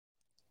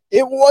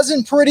It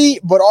wasn't pretty,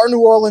 but our New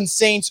Orleans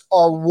Saints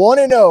are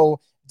 1-0.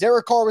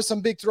 Derek Carr with some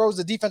big throws,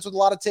 the defense with a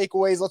lot of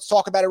takeaways. Let's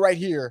talk about it right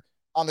here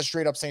on the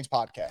Straight Up Saints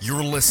podcast.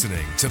 You're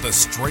listening to the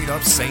Straight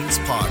Up Saints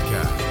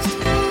podcast.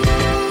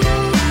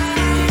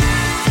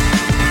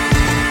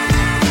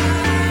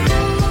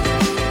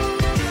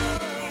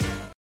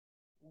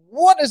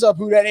 What is up,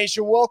 Who Dat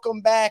Nation?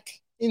 Welcome back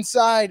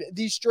inside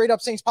the Straight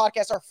Up Saints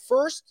podcast, our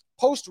first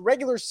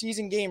post-regular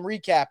season game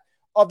recap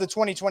of the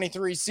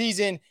 2023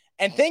 season.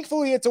 And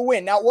thankfully, it's a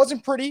win. Now, it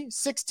wasn't pretty,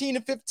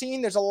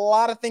 16-15. There's a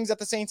lot of things that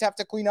the Saints have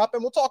to clean up,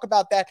 and we'll talk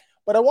about that.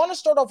 But I want to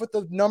start off with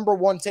the number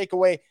one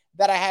takeaway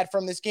that I had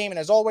from this game. And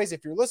as always,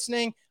 if you're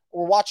listening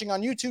or watching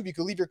on YouTube, you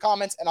can leave your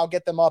comments, and I'll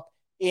get them up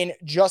in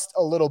just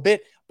a little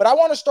bit. But I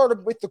want to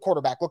start with the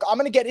quarterback. Look, I'm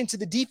going to get into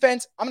the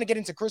defense. I'm going to get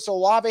into Chris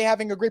Olave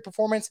having a great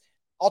performance.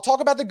 I'll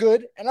talk about the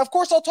good, and of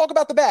course, I'll talk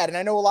about the bad. And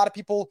I know a lot of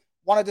people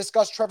want to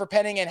discuss Trevor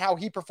Penning and how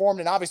he performed,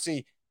 and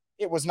obviously,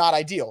 it was not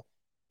ideal.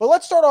 But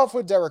let's start off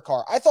with Derek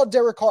Carr. I thought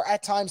Derek Carr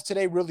at times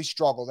today really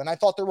struggled, and I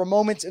thought there were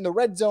moments in the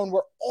red zone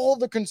where all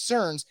the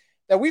concerns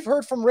that we've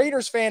heard from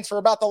Raiders fans for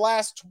about the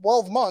last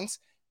 12 months,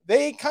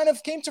 they kind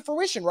of came to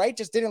fruition, right?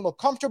 Just didn't look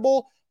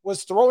comfortable,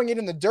 was throwing it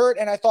in the dirt,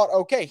 and I thought,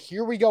 okay,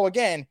 here we go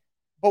again.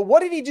 But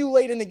what did he do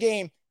late in the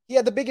game? He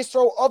had the biggest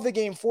throw of the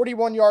game,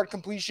 41-yard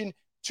completion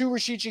to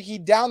Rashid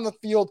Shaheed down the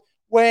field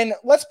when,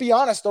 let's be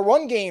honest, the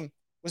run game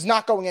was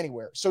not going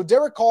anywhere. So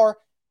Derek Carr,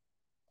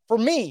 for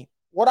me,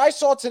 what I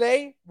saw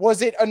today,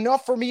 was it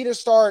enough for me to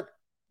start,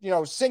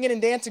 singing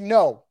and dancing?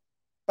 No.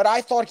 But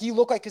I thought he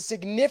looked like a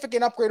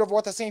significant upgrade over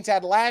what the Saints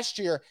had last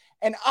year.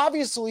 And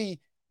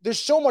obviously, there's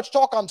so much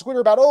talk on Twitter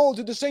about,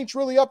 did the Saints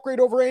really upgrade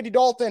over Andy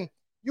Dalton?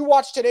 You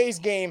watch today's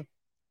game,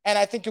 and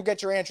I think you'll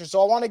get your answer.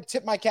 So I want to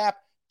tip my cap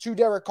to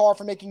Derek Carr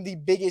for making the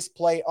biggest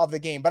play of the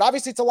game. But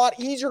obviously, it's a lot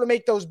easier to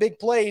make those big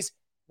plays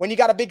when you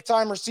got a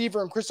big-time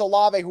receiver in Chris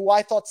Olave, who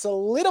I thought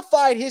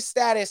solidified his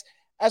status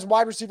as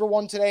wide receiver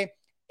one today.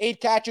 8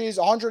 catches,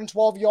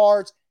 112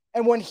 yards.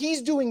 And when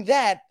he's doing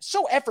that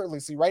so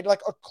effortlessly, right?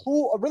 Like a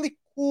really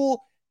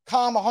cool,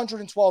 calm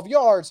 112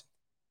 yards,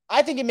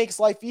 I think it makes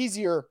life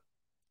easier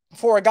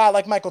for a guy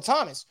like Michael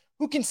Thomas,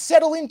 who can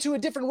settle into a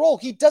different role.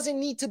 He doesn't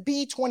need to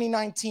be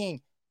 2019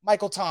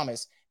 Michael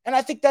Thomas. And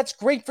I think that's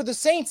great for the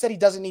Saints that he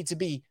doesn't need to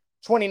be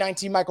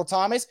 2019 Michael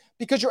Thomas,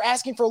 because you're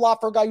asking for a lot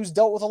for a guy who's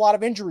dealt with a lot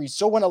of injuries.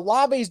 So when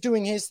Olave is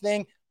doing his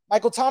thing,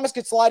 Michael Thomas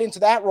could slide into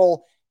that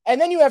role. And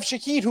then you have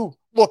Shaheed, who,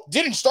 look,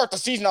 didn't start the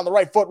season on the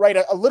right foot, right?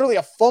 Literally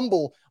a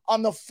fumble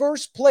on the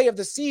first play of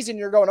the season.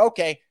 You're going,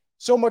 okay,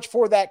 so much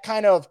for that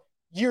kind of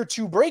year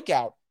two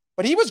breakout.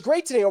 But he was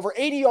great today, over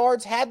 80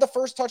 yards, had the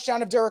first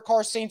touchdown of Derek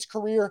Carr's Saints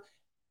career.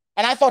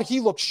 And I thought he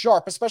looked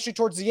sharp, especially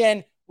towards the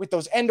end with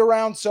those end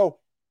arounds. So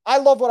I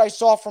love what I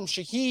saw from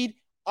Shaheed.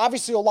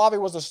 Obviously, Olave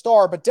was a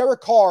star, but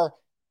Derek Carr,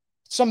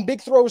 some big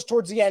throws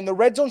towards the end. The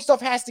red zone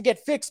stuff has to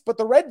get fixed, but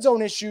the red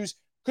zone issues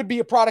could be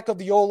a product of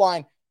the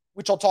O-line,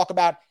 which I'll talk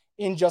about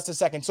in just a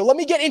second. So let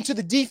me get into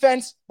the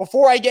defense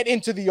before I get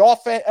into the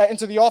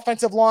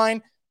offensive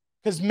line,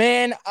 because,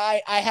 man,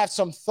 I have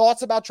some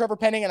thoughts about Trevor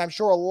Penning, and I'm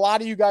sure a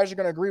lot of you guys are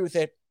going to agree with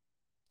it.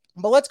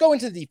 But let's go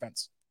into the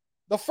defense.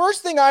 The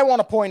first thing I want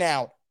to point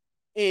out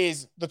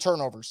is the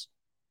turnovers.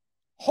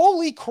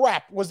 Holy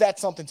crap, was that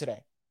something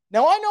today.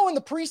 Now, I know in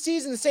the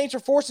preseason, the Saints are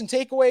forcing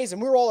takeaways,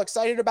 and we were all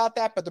excited about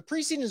that, but the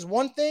preseason is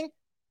one thing,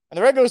 and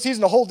the regular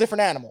season, a whole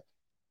different animal.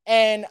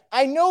 And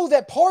I know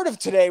that part of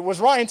today was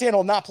Ryan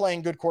Tannehill not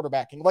playing good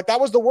quarterbacking. Like, that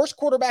was the worst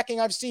quarterbacking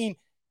I've seen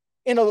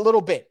in a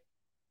little bit.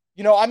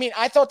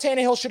 I thought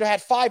Tannehill should have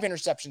had 5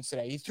 interceptions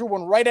today. He threw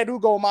one right at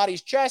Ugo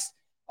Amadi's chest.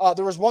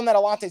 There was one that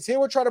Alontae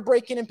Taylor tried to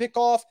break in and pick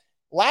off.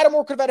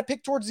 Lattimore could have had a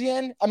pick towards the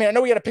end. I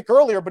know he had a pick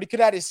earlier, but he could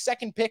have had his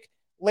second pick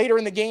later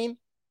in the game.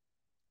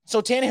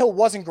 So Tannehill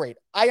wasn't great.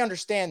 I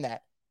understand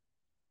that.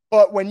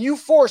 But when you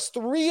force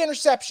 3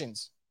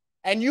 interceptions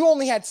and you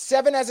only had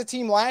 7 as a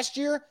team last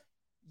year,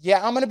 yeah,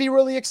 I'm going to be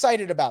really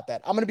excited about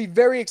that. I'm going to be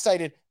very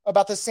excited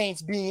about the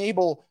Saints being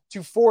able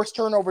to force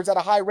turnovers at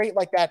a high rate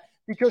like that,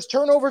 because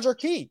turnovers are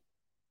key.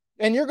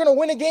 And you're going to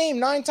win a game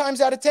 9 times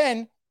out of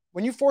 10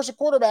 when you force a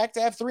quarterback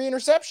to have 3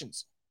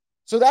 interceptions.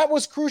 So that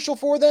was crucial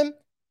for them.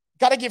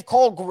 Got to give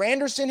Carl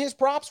Granderson his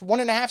props.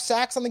 1.5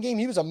 sacks on the game.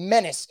 He was a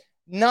menace.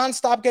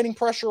 Nonstop getting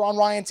pressure on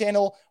Ryan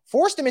Tannehill.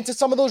 Forced him into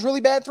some of those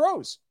really bad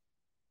throws.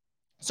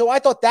 So I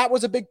thought that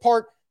was a big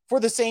part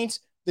for the Saints.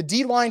 The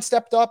D-line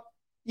stepped up.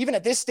 Even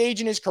at this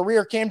stage in his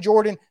career, Cam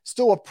Jordan,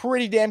 still a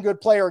pretty damn good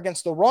player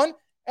against the run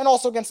and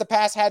also against the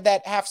pass, had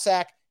that half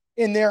sack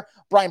in there.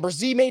 Brian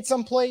Brzee made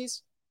some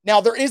plays. Now,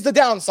 there is the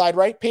downside,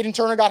 right? Peyton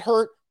Turner got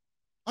hurt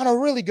on a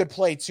really good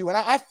play, too. And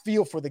I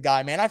feel for the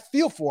guy, man. I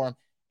feel for him.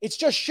 It's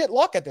just shit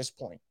luck at this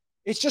point.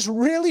 It's just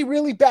really,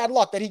 really bad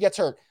luck that he gets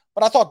hurt.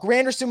 But I thought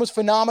Granderson was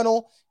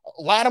phenomenal.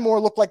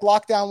 Lattimore looked like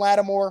lockdown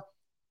Lattimore.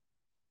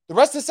 The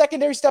rest of the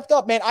secondary stepped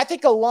up, man. I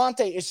think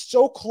Alontae is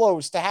so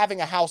close to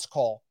having a house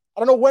call. I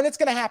don't know when it's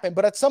going to happen,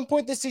 but at some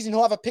point this season,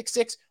 he'll have a pick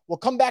 6. We'll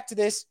come back to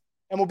this,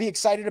 and we'll be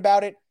excited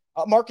about it.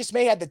 Marcus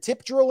May had the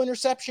tip drill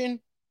interception.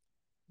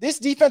 This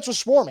defense was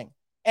swarming.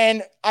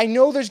 And I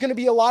know there's going to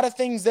be a lot of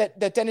things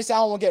that Dennis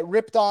Allen will get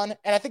ripped on.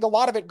 And I think a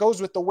lot of it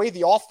goes with the way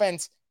the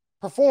offense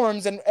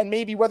performs and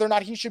maybe whether or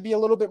not he should be a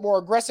little bit more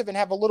aggressive and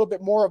have a little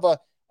bit more of a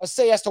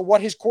say as to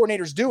what his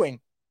coordinator's doing.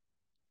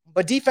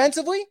 But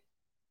defensively,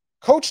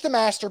 coached a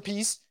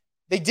masterpiece.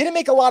 They didn't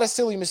make a lot of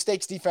silly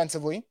mistakes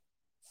defensively,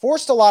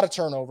 forced a lot of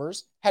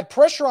turnovers, had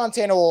pressure on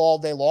Tannehill all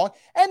day long,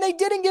 and they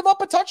didn't give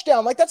up a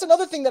touchdown. Like, that's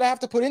another thing that I have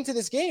to put into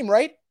this game,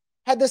 right?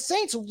 Had the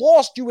Saints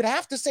lost, you would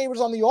have to say it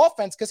was on the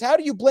offense, because how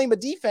do you blame a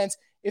defense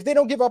if they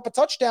don't give up a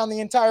touchdown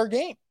the entire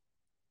game?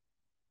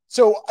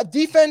 So a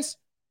defense,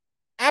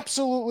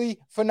 absolutely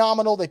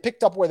phenomenal. They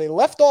picked up where they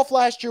left off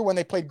last year when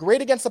they played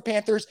great against the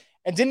Panthers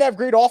and didn't have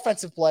great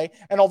offensive play.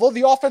 And although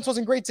the offense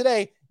wasn't great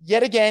today,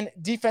 yet again,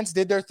 defense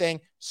did their thing.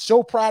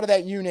 So proud of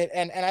that unit.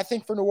 And I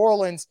think for New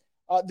Orleans,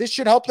 this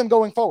should help them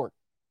going forward,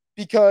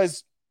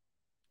 because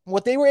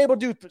what they were able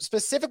to do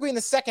specifically in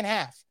the second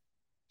half,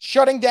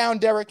 shutting down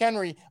Derrick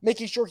Henry,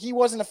 making sure he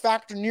wasn't a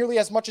factor nearly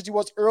as much as he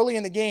was early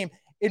in the game,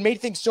 it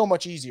made things so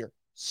much easier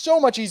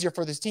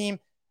for this team.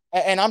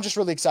 And I'm just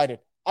really excited.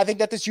 I think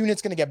that this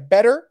unit's going to get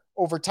better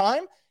over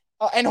time.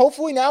 And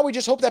hopefully now we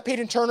just hope that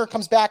Peyton Turner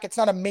comes back. It's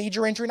not a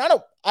major injury.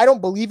 And I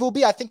don't believe he'll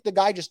be. I think the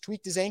guy just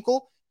tweaked his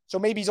ankle. So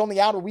maybe he's only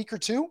out a week or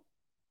two.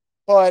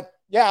 But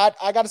yeah,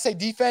 I got to say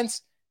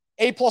defense,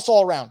 A+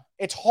 all around.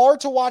 It's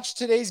hard to watch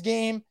today's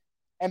game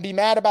and be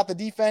mad about the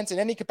defense in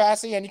any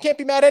capacity. And you can't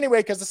be mad anyway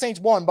because the Saints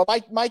won. But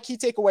my key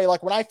takeaway,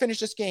 like when I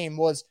finished this game,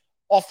 was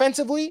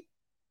offensively,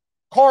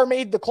 Carr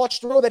made the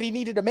clutch throw that he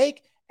needed to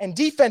make. And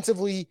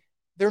defensively,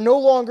 they're no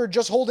longer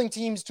just holding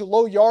teams to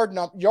low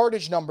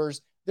yardage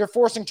numbers. They're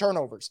forcing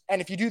turnovers.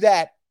 And if you do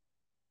that,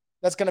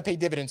 that's going to pay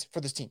dividends for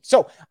this team.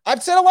 So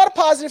I've said a lot of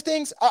positive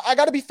things. I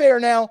got to be fair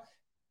now.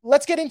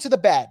 Let's get into the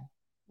bad.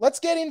 Let's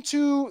get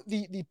into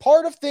the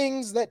part of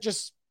things that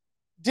just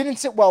didn't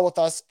sit well with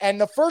us. And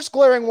the first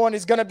glaring one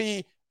is going to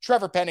be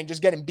Trevor Penning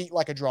just getting beat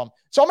like a drum.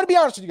 So I'm going to be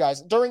honest with you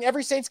guys. During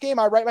every Saints game,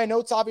 I write my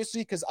notes,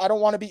 obviously, because I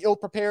don't want to be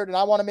ill-prepared, and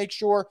I want to make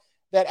sure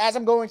that as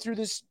I'm going through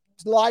this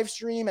live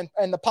stream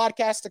and the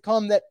podcast to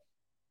come, that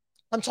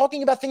I'm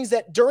talking about things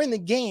that during the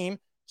game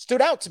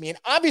stood out to me. And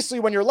obviously,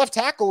 when your left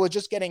tackle is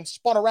just getting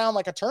spun around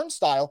like a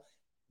turnstile,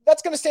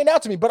 that's going to stand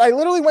out to me. But I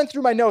literally went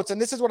through my notes, and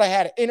this is what I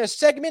had. In a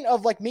segment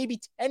of like maybe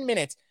 10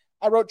 minutes,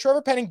 I wrote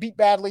Trevor Penning beat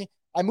badly.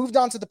 I moved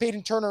on to the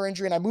Peyton Turner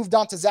injury, and I moved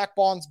on to Zach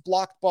Bond's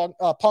blocked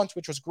punch,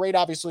 which was great,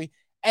 obviously.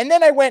 And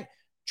then I went,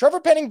 Trevor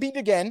Penning beat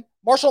again.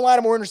 Marshall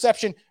Lattimore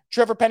interception,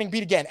 Trevor Penning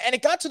beat again. And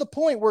it got to the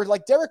point where,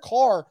 like, Derek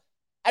Carr,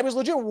 I was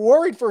legit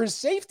worried for his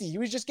safety. He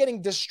was just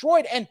getting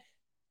destroyed. And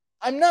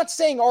I'm not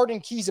saying Arden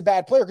Key's a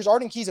bad player, because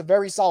Arden Key's a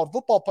very solid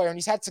football player, and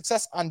he's had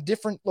success on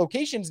different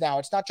locations now.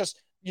 It's not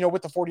just,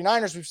 with the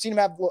 49ers. We've seen him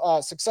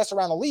have success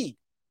around the league.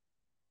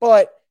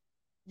 But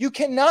you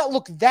cannot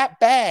look that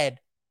bad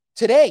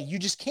today. You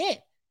just can't.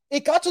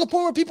 It got to the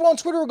point where people on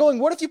Twitter were going,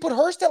 what if you put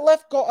Hurst at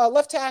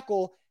left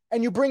tackle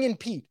and you bring in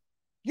Pete?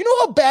 You know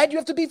how bad you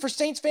have to be for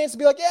Saints fans to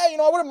be like, yeah,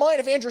 I wouldn't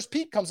mind if Andrus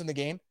Pete comes in the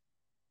game.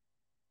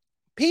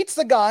 Pete's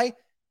the guy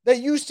that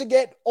used to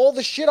get all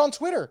the shit on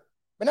Twitter,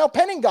 but now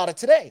Penning got it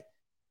today.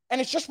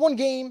 And it's just one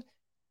game.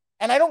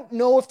 And I don't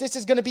know if this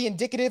is going to be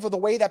indicative of the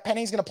way that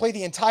Penning's going to play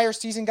the entire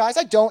season, guys.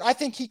 I don't. I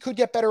think he could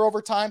get better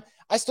over time.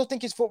 I still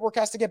think his footwork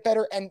has to get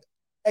better. And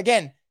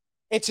again,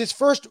 it's his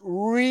first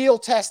real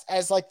test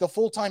as like the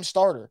full-time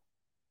starter.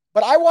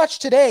 But I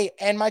watched today,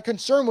 and my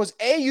concern was,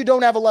 A, you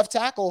don't have a left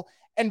tackle,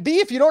 and B,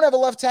 if you don't have a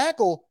left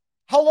tackle,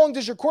 how long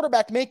does your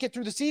quarterback make it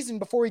through the season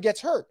before he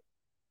gets hurt?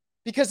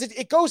 Because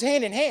it goes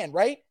hand in hand,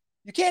 right?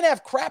 You can't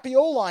have crappy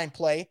O-line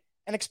play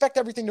and expect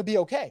everything to be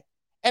okay.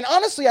 And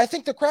honestly, I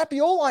think the crappy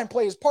O-line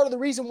play is part of the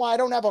reason why I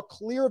don't have a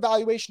clear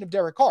evaluation of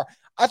Derek Carr.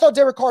 I thought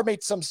Derek Carr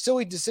made some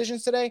silly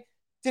decisions today.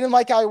 Didn't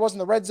like how he was in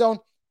the red zone.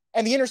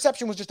 And the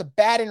interception was just a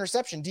bad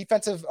interception. I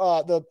think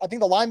the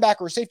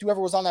linebacker or safety, whoever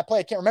was on that play,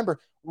 I can't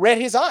remember, read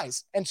his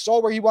eyes and saw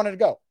where he wanted to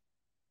go.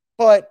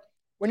 But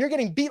when you're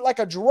getting beat like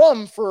a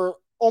drum for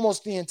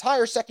almost the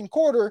entire second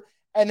quarter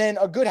and then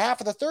a good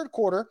half of the third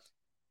quarter,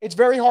 it's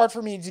very hard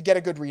for me to get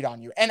a good read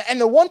on you.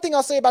 And the one thing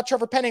I'll say about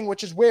Trevor Penning,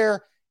 which is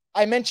where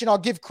I mentioned I'll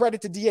give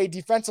credit to DA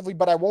defensively,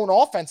 but I won't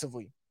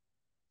offensively,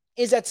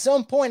 is at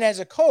some point as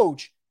a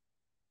coach,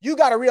 you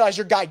got to realize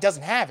your guy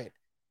doesn't have it.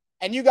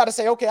 And you got to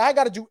say, okay, I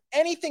got to do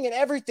anything and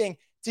everything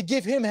to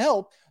give him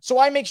help. So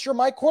I make sure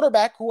my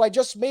quarterback, who I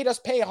just made us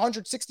pay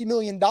 $160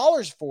 million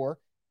for,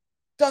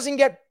 doesn't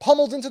get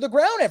pummeled into the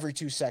ground every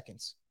 2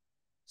 seconds.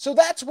 So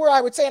that's where I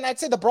would say, and I'd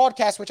say the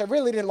broadcast, which I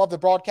really didn't love the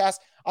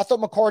broadcast. I thought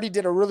McCarty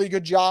did a really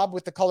good job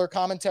with the color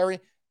commentary,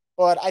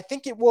 but I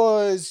think it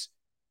was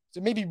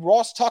maybe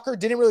Ross Tucker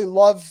didn't really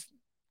love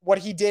what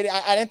he did.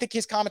 I didn't think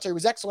his commentary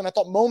was excellent. I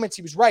thought moments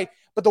he was right,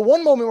 but the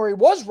one moment where he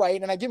was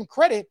right, and I give him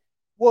credit,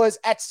 was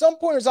at some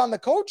point it was on the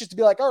coaches to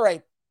be like, all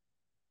right,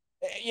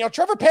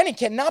 Trevor Penning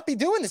cannot be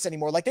doing this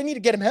anymore. Like, they need to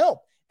get him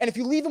help. And if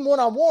you leave him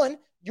one-on-one,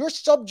 you're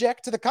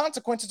subject to the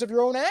consequences of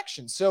your own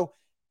actions. So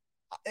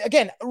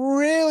again,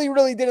 really,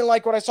 really didn't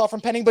like what I saw from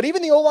Penning, but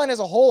even the O-line as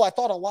a whole, I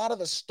thought a lot of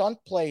the stunt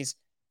plays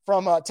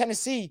from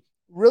Tennessee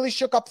really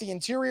shook up the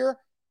interior.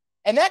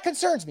 And that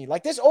concerns me.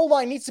 Like, this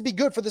O-line needs to be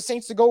good for the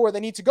Saints to go where they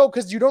need to go,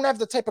 because you don't have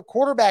the type of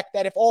quarterback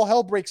that if all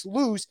hell breaks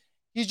loose,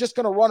 he's just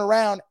going to run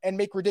around and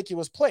make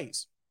ridiculous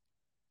plays.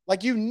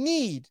 Like, you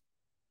need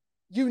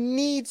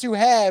to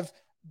have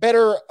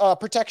better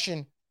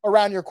protection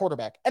around your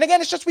quarterback. And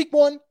again, it's just week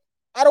one.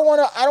 I don't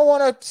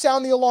want to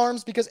sound the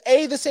alarms, because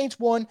A, the Saints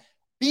won.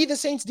 B, the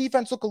Saints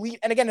defense look elite.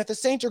 And again, if the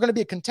Saints are going to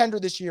be a contender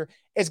this year,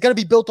 it's going to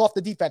be built off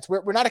the defense.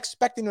 We're not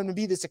expecting them to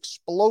be this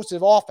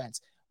explosive offense.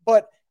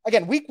 But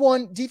again, week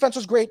one, defense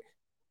was great,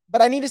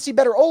 but I need to see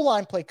better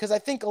O-line play, because I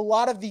think a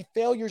lot of the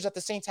failures that the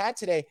Saints had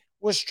today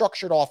was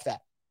structured off that.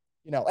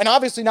 And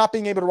obviously not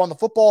being able to run the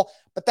football,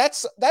 but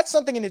that's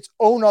something in its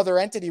own other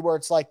entity, where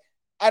it's like,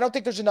 I don't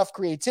think there's enough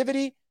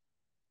creativity.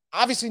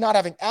 Obviously not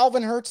having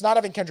Alvin hurts, not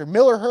having Kendrick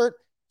Miller hurt.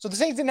 So the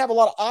Saints didn't have a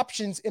lot of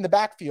options in the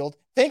backfield.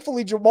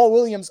 Thankfully, Jamal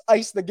Williams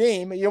iced the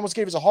game. He almost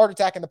gave us a heart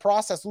attack in the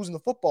process, losing the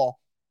football.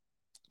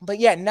 But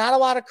yeah, not a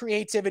lot of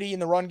creativity in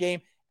the run game,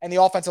 and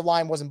the offensive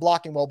line wasn't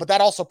blocking well. But that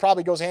also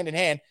probably goes hand in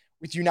hand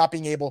with you not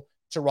being able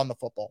to run the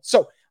football.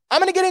 So I'm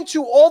going to get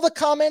into all the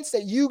comments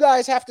that you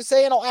guys have to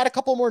say, and I'll add a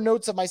couple more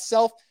notes of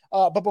myself.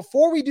 But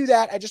before we do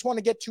that, I just want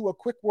to get to a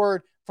quick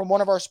word from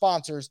one of our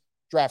sponsors,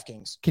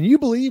 DraftKings. Can you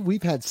believe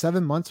we've had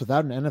 7 months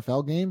without an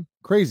NFL game?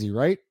 Crazy,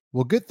 right?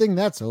 Well, good thing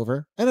that's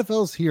over.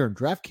 NFL's here, and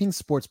DraftKings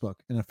Sportsbook,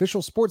 an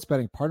official sports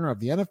betting partner of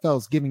the NFL,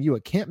 is giving you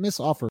a can't-miss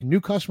offer. New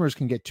customers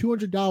can get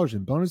 $200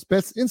 in bonus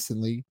bets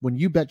instantly when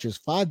you bet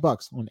just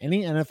 $5 on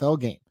any NFL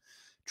game.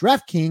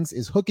 DraftKings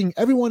is hooking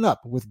everyone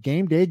up with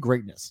game day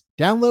greatness.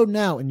 Download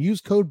now and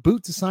use code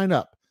BOOT to sign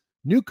up.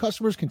 New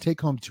customers can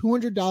take home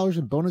 $200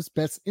 in bonus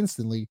bets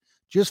instantly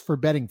just for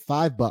betting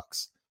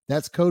 $5.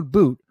 That's code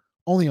BOOT,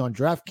 only on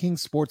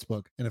DraftKings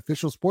Sportsbook, an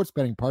official sports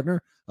betting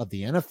partner of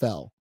the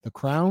NFL. The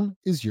crown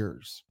is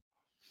yours.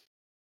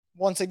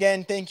 Once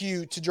again, thank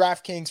you to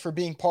DraftKings for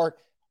being part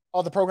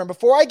of the program.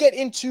 Before I get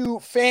into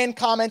fan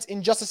comments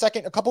in just a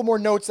second, a couple more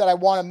notes that I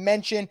want to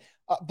mention.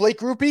 Blake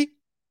Grupe,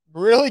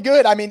 really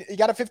good. I mean, he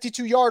got a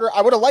 52-yarder.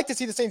 I would have liked to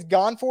see the Saints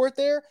gone for it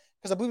there,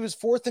 because I believe it was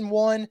 4th and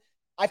 1.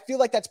 I feel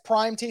like that's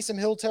prime Taysom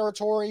Hill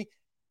territory.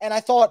 And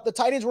I thought the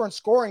Titans weren't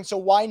scoring, so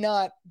why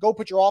not go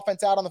put your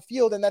offense out on the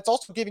field? And that's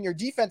also giving your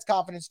defense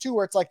confidence too,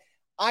 where it's like,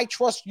 I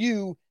trust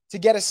you to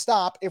get a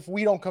stop if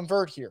we don't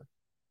convert here.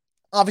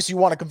 Obviously, you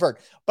want to convert.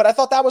 But I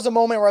thought that was a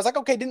moment where I was like,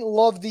 okay, didn't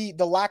love the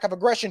lack of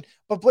aggression,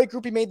 but Blake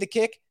Grupe made the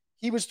kick.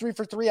 He was 3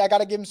 for 3. I got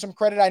to give him some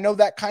credit. I know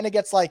that kind of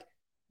gets like,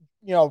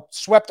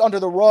 swept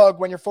under the rug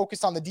when you're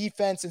focused on the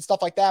defense and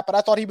stuff like that, but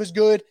I thought he was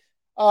good.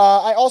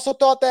 I also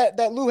thought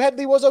that Lou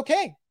Hedley was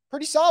okay.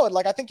 Pretty solid.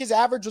 Like, I think his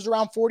average was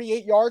around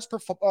 48 yards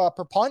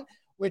per punt,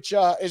 which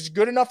is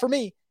good enough for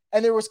me.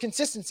 And there was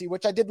consistency,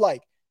 which I did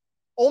like.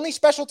 Only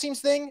special teams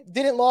thing,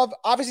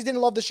 obviously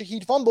didn't love the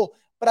Shaheed fumble,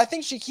 but I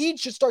think Shaheed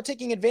should start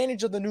taking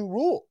advantage of the new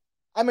rule.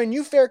 I mean,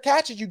 you fair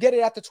catch it, you get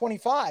it at the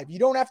 25. You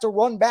don't have to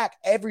run back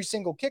every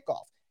single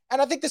kickoff.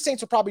 And I think the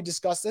Saints will probably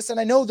discuss this. And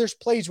I know there's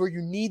plays where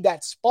you need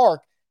that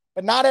spark,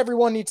 but not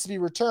everyone needs to be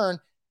returned.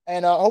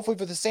 And hopefully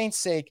for the Saints'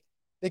 sake,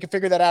 they can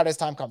figure that out as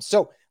time comes.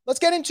 So let's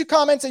get into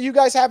comments that you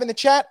guys have in the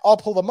chat. I'll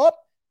pull them up.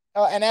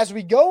 And as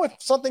we go, if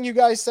something you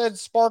guys said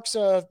sparks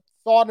a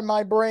thought in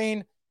my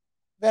brain,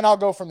 then I'll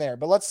go from there.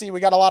 But let's see. We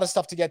got a lot of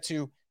stuff to get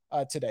to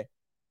today.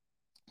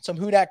 Some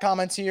Who Dat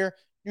comments here.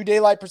 New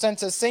Daylight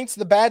presents says, Saints,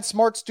 the bad,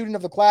 smart student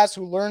of the class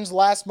who learns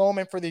last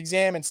moment for the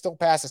exam and still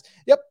passes.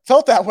 Yep,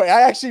 felt that way.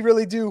 I actually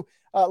really do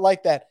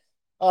like that.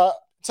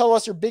 Tell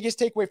us your biggest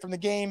takeaway from the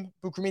game.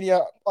 Bucher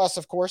Media, us,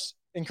 of course,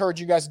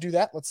 encourage you guys to do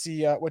that. Let's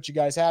see what you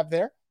guys have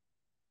there.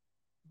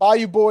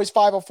 Bayou Boys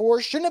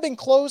 504. Shouldn't have been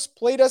close.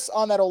 Played us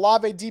on that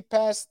Olave deep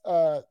pass.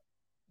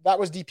 That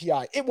was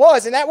DPI. It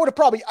was, and that would have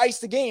probably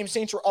iced the game.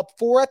 Saints were up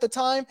 4 at the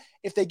time.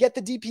 If they get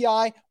the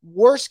DPI,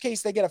 worst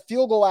case, they get a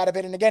field goal out of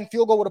it. And again,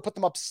 field goal would have put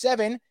them up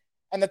 7,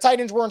 and the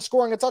Titans weren't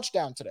scoring a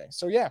touchdown today.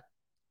 So yeah.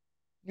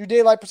 New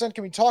Daylight percent.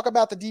 Can we talk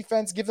about the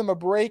defense, give them a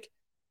break,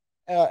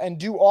 and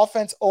do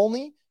offense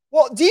only?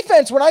 Well,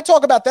 defense, when I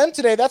talk about them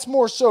today, that's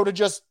more so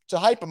to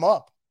hype them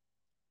up.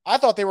 I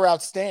thought they were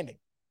outstanding.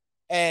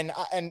 And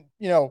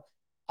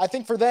I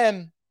think for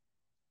them,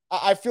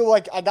 I feel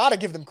like I got to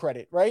give them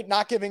credit, right?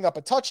 Not giving up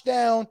a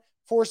touchdown,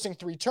 forcing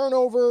 3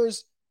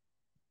 turnovers.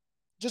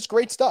 Just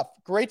great stuff.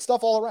 Great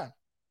stuff all around.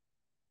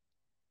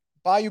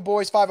 Bayou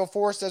Boys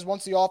 504 says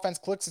once the offense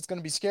clicks, it's going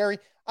to be scary.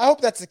 I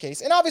hope that's the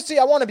case. And obviously,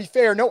 I want to be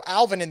fair. No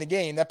Alvin in the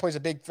game. That plays a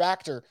big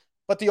factor.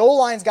 But the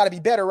O-line's got to be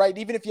better, right?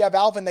 Even if you have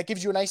Alvin, that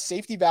gives you a nice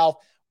safety valve,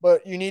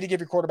 but you need to give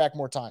your quarterback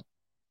more time.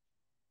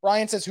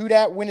 Brian says, who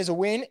dat? Win is a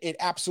win. It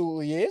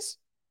absolutely is.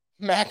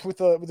 Mac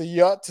with a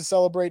yut to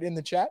celebrate in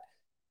the chat.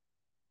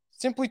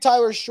 Simply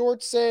Tyler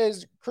Short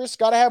says, Chris,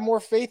 got to have more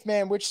faith,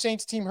 man. Which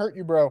Saints team hurt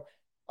you, bro?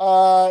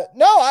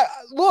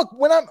 Look,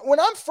 when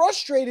I'm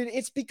frustrated,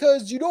 it's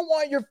because you don't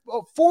want your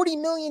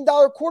 $40 million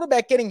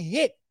quarterback getting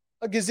hit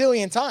a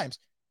gazillion times.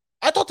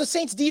 I thought the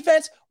Saints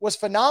defense was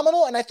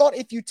phenomenal. And I thought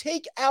if you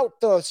take out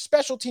the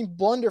special team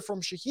blunder from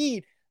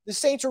Shaheed, the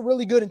Saints were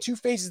really good in 2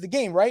 phases of the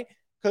game, right?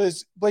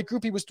 Because Blake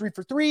Grupe was 3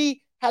 for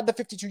 3, had the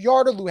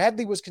 52-yarder. Lou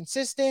Hedley was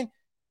consistent.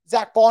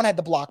 Zach Bond had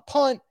the block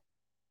punt.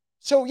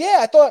 So, yeah,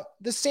 I thought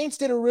the Saints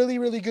did a really,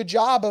 really good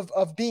job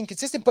of being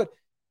consistent. But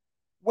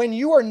when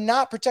you are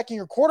not protecting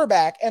your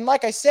quarterback, and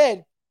like I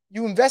said,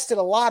 you invested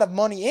a lot of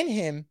money in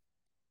him,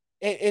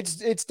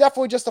 it's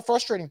definitely just the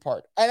frustrating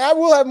part. And I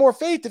will have more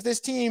faith if this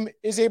team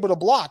is able to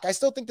block. I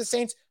still think the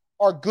Saints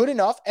are good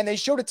enough, and they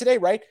showed it today,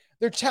 right?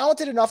 They're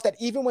talented enough that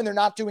even when they're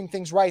not doing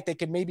things right, they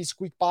could maybe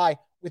squeak by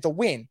with a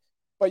win.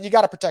 But you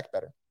got to protect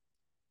better.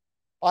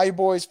 Bayou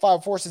Boys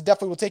 504 says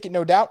definitely will take it,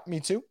 no doubt. Me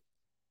too.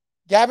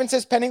 Gavin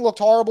says Penning looked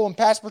horrible in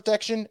pass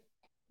protection.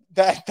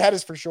 That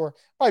is for sure.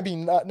 Probably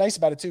being nice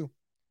about it too.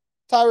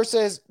 Tyler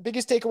says,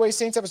 biggest takeaway,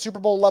 Saints have a Super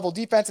Bowl level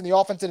defense and the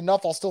offense did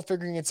enough while still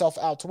figuring itself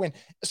out to win.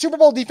 Super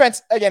Bowl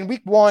defense, again,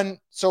 week 1.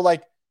 So,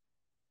 like,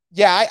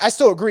 yeah, I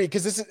still agree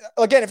because this is,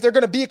 again, if they're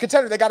going to be a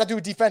contender, they got to do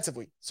it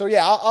defensively. So,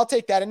 yeah, I'll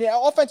take that. And, yeah,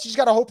 offense, you just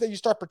got to hope that you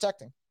start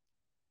protecting.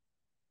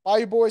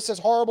 Bayou Boy says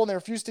horrible and they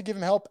refused to give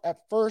him help at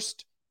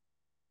first.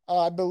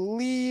 I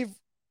believe,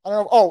 I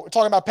don't know. Oh,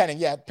 talking about Penning.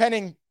 Yeah,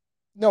 Penning,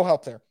 no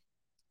help there.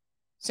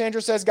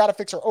 Sandra says, got to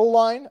fix our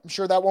O-line. I'm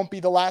sure that won't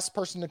be the last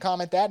person to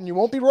comment that, and you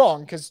won't be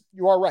wrong because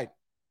you are right.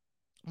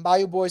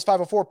 Bayou Boys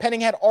 504. Penning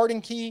had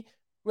Arden Key,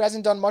 who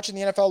hasn't done much in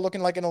the NFL,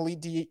 looking like an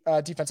elite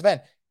defensive end.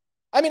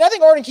 I mean, I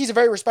think Arden Key's a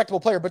very respectable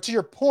player, but to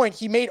your point,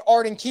 he made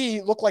Arden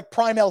Key look like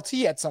prime LT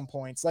at some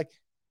points. Like,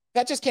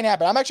 that just can't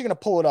happen. I'm actually going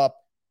to pull it up.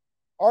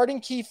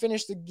 Arden Key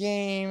finished the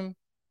game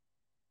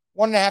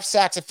 1.5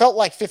 sacks. It felt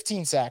like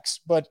 15 sacks,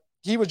 but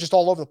he was just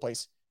all over the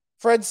place.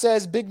 Fred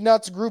says, Big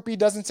Nuts Groupie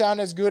doesn't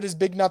sound as good as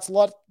Big Nuts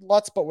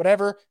Lutz, but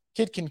whatever.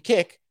 Kid can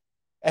kick.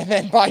 And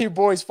then Bayou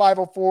Boys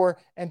 504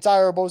 and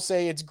Tyler both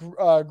say it's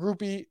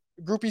Groupies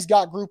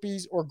got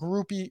groupies or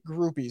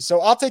groupies. So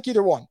I'll take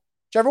either one.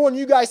 Whichever one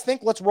you guys think,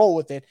 let's roll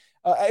with it.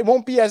 It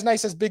won't be as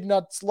nice as Big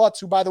Nuts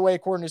Lutz, who, by the way,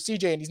 according to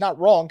CJ, and he's not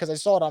wrong because I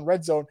saw it on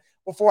Red Zone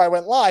before I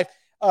went live,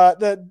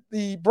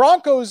 the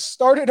Broncos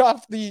started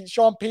off the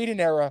Sean Payton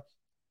era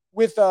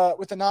with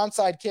an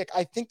onside kick.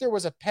 I think there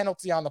was a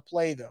penalty on the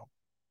play, though.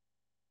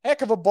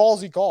 Heck of a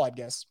ballsy call, I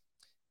guess.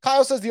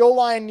 Kyle says the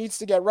O-line needs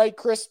to get right.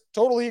 Chris,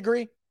 totally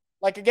agree.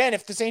 Like, again,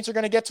 if the Saints are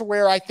going to get to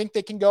where I think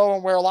they can go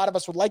and where a lot of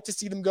us would like to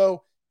see them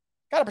go,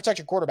 got to protect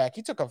your quarterback.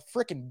 He took a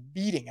freaking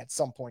beating at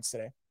some points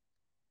today.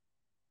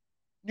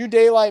 New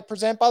Daylight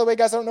present. By the way,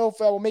 guys, I don't know if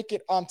I will make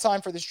it on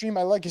time for the stream.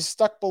 My leg is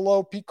stuck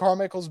below Pete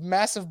Carmichael's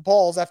massive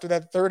balls after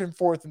that 3rd and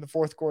 4th in the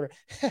 4th quarter.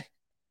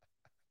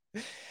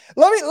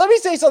 Let me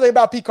say something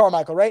about Pete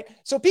Carmichael, right?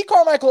 So Pete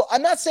Carmichael,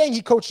 I'm not saying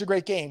he coached a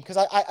great game because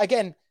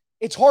again,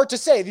 it's hard to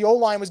say. The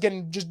O-line was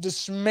getting just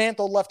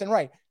dismantled left and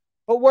right.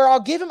 But where I'll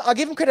give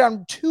him credit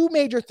on 2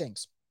 major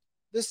things.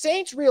 The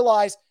Saints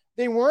realized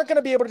they weren't going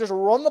to be able to just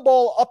run the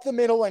ball up the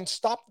middle and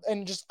stop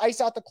and just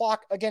ice out the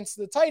clock against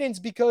the Titans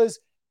because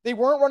they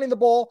weren't running the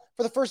ball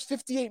for the first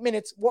 58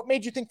 minutes. What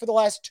made you think for the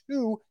last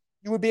 2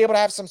 you would be able to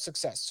have some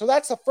success? So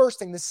that's the first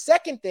thing. The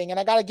second thing, and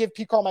I got to give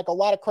Pete Carmichael a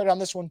lot of credit on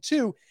this one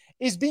too,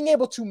 is being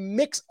able to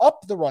mix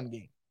up the run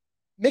game.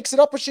 Mix it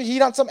up with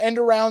Shaheed on some end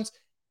arounds,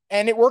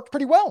 and it worked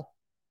pretty well.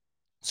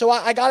 So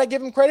I got to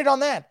give him credit on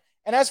that.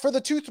 And as for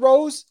the 2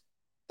 throws,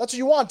 that's what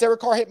you want.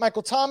 Derek Carr hit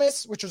Michael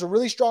Thomas, which was a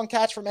really strong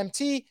catch from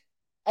MT.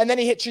 And then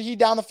he hit Shaheed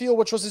down the field,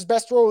 which was his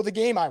best throw of the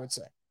game, I would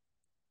say.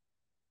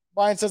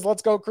 Brian says,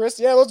 let's go, Chris.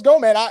 Yeah, let's go,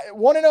 man.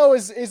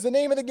 1-0 is the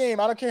name of the game.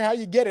 I don't care how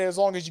you get it as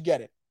long as you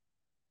get it.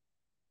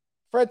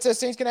 Fred says,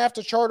 Saints going to have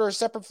to charter a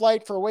separate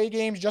flight for away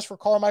games just for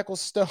Carmichael's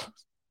stuff.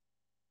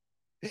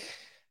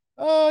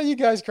 Oh, you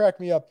guys crack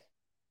me up.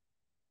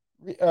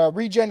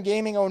 Regen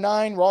Gaming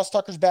 09. Ross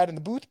Tucker's bad in the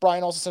booth.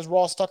 Brian also says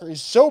Ross Tucker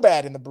is so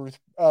bad in the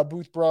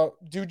booth, bro.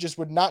 Dude just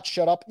would not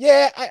shut up.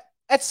 Yeah,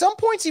 at some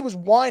points he was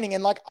whining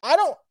and like I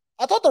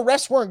thought the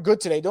refs weren't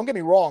good today. Don't get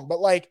me wrong, but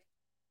like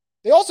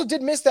they also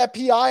did miss that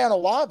PI on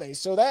Olave,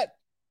 so that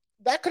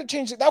could have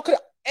changed it. That could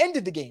have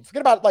ended the game.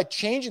 Forget about like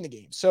changing the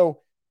game.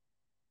 So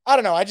I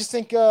don't know. I just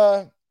think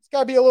it's got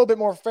to be a little bit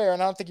more fair,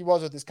 and I don't think he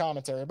was with this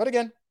commentary. But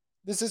again,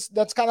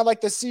 that's kind of like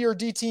the C or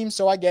D team,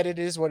 so I get it.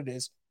 It is what it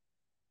is.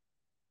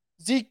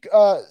 Zeke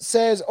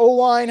says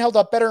O-line held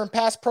up better in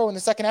pass pro in the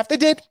second half. They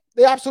did.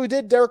 They absolutely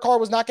did. Derek Carr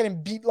was not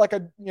getting beat like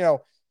a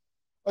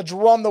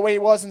drum the way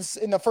it was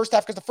in the first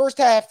half because the first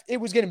half, it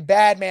was getting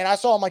bad, man. I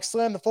saw him like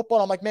slam the football.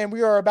 And I'm like, man,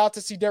 we are about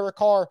to see Derek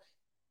Carr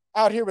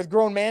out here with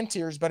grown man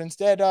tears. But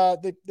instead,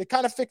 they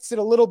kind of fixed it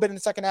a little bit in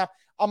the second half.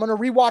 I'm going to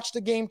rewatch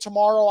the game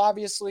tomorrow,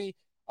 obviously.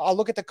 I'll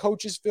look at the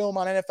coaches' film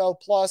on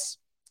NFL Plus.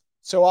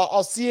 So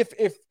I'll see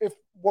if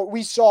what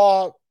we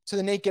saw to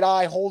the naked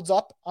eye holds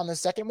up on the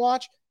second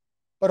watch.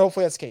 But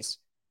hopefully that's the case.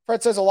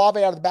 Fred says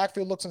Olave out of the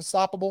backfield looks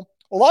unstoppable.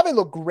 Olave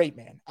looked great,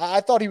 man.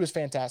 I thought he was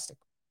fantastic.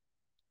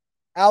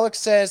 Alex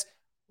says,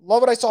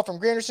 love what I saw from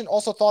Granderson.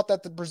 Also thought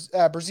that the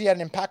Brzee had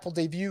an impactful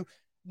debut.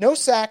 No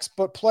sacks,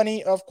 but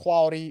plenty of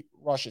quality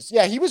rushes.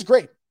 Yeah, he was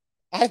great.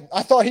 I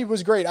thought he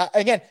was great.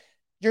 Again,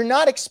 you're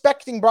not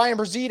expecting Brian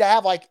Brzee to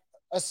have like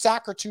a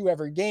sack or 2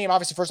 every game.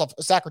 Obviously, first off,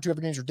 a sack or 2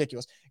 every game is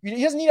ridiculous.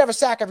 He doesn't need to have a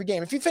sack every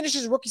game. If he finishes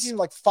his rookie season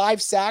with like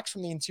 5 sacks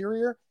from the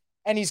interior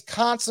and he's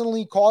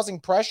constantly causing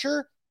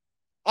pressure,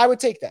 I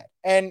would take that.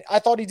 And I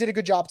thought he did a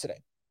good job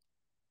today.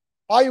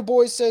 Bayou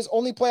Boys says,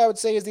 only play I would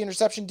say is the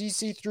interception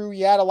DC threw. He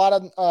had a lot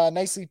of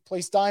nicely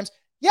placed dimes.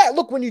 Yeah,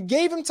 look, when you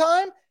gave him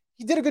time,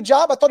 he did a good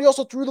job. I thought he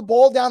also threw the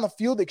ball down the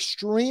field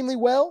extremely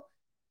well.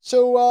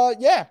 So,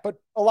 yeah, but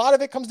a lot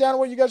of it comes down to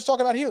what you guys are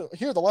talking about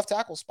here, the left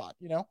tackle spot,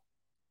 you know?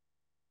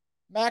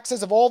 Max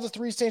says, of all the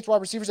three Saints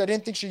wide receivers, I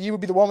didn't think Shayi would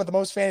be the one with the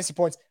most fantasy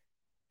points.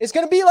 It's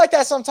going to be like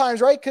that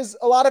sometimes, right? Because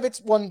a lot of it's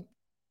one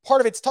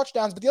part of it's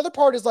touchdowns, but the other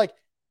part is like,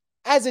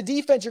 as a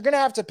defense, you're going to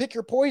have to pick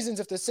your poisons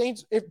if the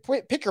Saints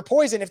pick your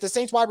poison if the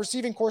Saints wide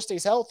receiving core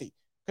stays healthy.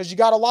 Because you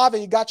got Olave,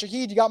 you got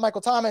Shaheed, you got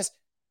Michael Thomas.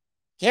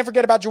 Can't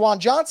forget about Juwan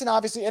Johnson,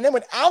 obviously. And then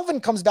when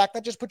Alvin comes back,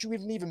 that just puts you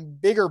in an even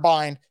bigger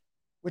bind,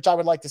 which I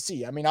would like to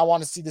see. I mean, I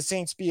want to see the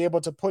Saints be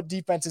able to put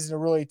defenses in a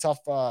really tough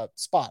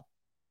spot.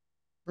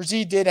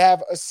 Brzee did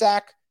have a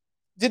sack.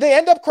 Did they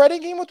end up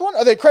crediting him with one?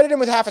 Or they credited him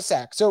with half a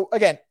sack. So,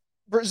 again,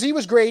 Brzee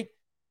was great.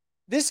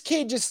 This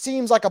kid just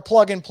seems like a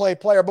plug-and-play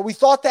player, but we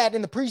thought that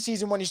in the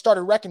preseason when he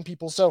started wrecking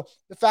people. So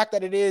the fact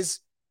that it is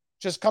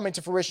just coming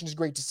to fruition is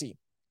great to see.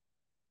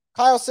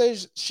 Kyle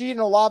says she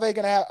and Olave are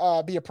going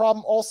to be a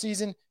problem all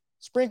season.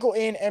 Sprinkle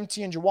in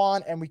MT and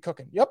Juwan, and we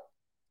cooking. Yep.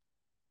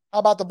 How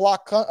about the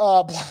block?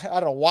 I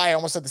don't know why I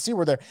almost said the C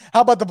word there. How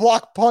about the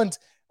block punt?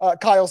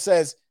 Kyle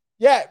says,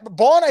 yeah,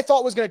 Vaughn I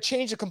thought was going to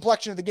change the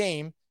complexion of the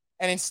game,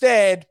 and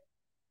instead,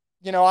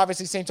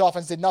 obviously Saints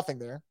offense did nothing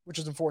there, which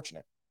is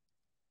unfortunate.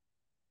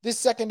 This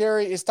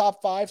secondary is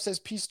top 5, says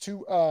peace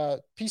to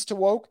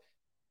woke.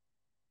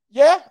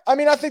 Yeah, I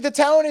mean, I think the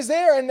talent is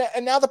there,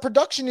 and now the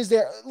production is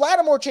there.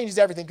 Lattimore changes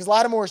everything because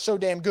Lattimore is so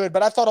damn good,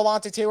 but I thought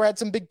Alontae Taylor had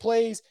some big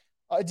plays.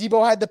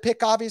 Debo had the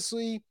pick,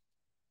 obviously.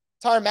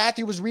 Tyrann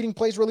Mathieu was reading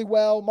plays really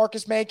well.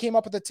 Marcus May came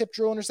up with a tip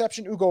drill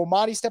interception. Ugo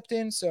Amadi stepped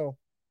in, so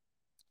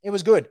it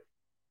was good.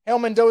 Hale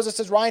Mendoza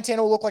says Ryan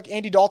Tannehill looked like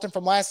Andy Dalton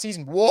from last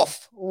season.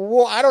 Woof.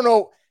 I don't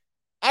know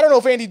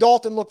if Andy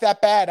Dalton looked that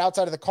bad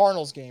outside of the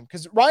Cardinals game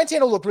because Ryan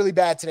Tannehill looked really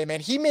bad today, man.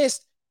 He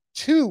missed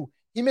 2.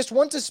 He missed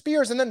 1 to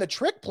Spears and then the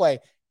trick play.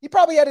 He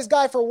probably had his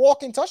guy for a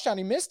walk-in touchdown.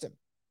 He missed him.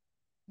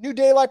 New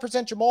Daylight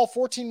present Jamal,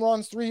 14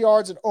 runs, 3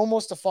 yards, and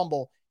almost a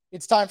fumble.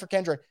 It's time for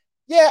Kendrick.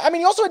 Yeah, I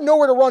mean, he also had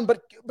nowhere to run,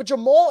 but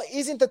Jamal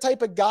isn't the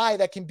type of guy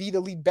that can be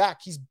the lead back.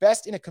 He's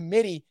best in a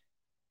committee,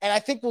 and I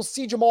think we'll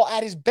see Jamal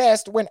at his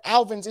best when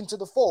Alvin's into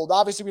the fold.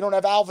 Obviously, we don't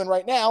have Alvin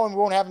right now, and we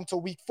won't have him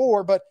until week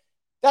 4, but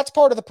that's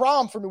part of the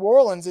problem for New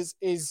Orleans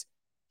is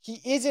he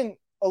isn't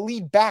a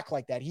lead back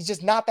like that. He's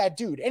just not that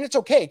dude. And it's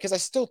okay because I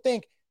still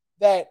think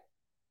that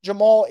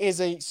Jamal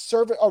is a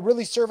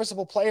really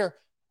serviceable player,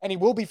 and he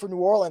will be for New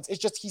Orleans.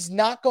 It's just he's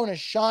not going to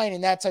shine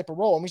in that type of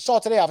role. And we saw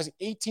today, obviously,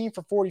 18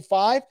 for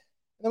 45.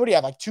 And then what do you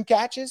have, like 2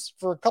 catches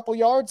for a couple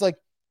yards? Like,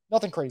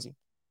 nothing crazy.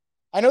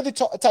 I know the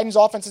Titans'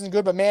 offense isn't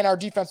good, but, man, our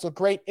defense looked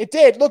great. It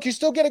did. Look, you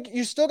still got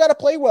to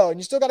play well, and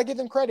you still got to give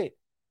them credit.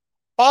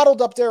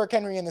 Bottled up Derrick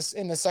Henry in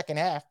the second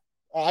half.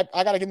 I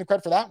got to give him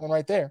credit for that one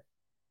right there.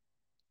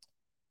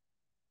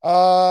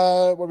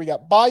 What we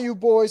got? Bayou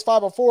Boys,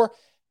 504.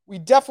 We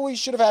definitely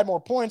should have had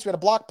more points. We had a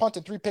block punt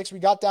and 3 picks. We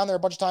got down there a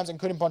bunch of times and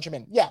couldn't punch him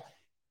in. Yeah.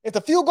 If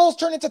the field goals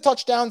turn into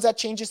touchdowns, that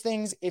changes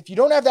things. If you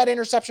don't have that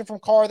interception from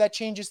Carr, that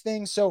changes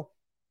things. So,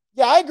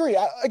 yeah, I agree.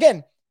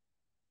 Again,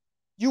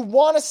 you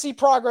want to see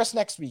progress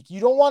next week. You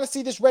don't want to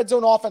see this red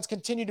zone offense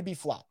continue to be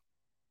flat.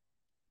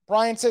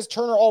 Brian says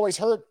Turner always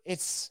hurt.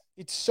 It's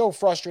so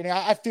frustrating.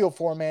 I feel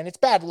for him, man. It's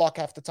bad luck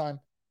half the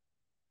time.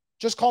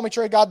 Just call me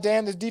Trey.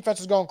 Goddamn, this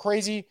defense is going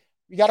crazy.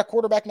 We got a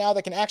quarterback now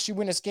that can actually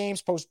win us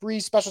games post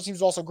Breeze. Special teams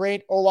is also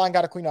great. O-line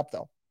got to clean up,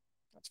 though.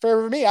 That's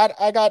fair for me.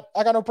 I got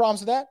no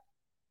problems with that.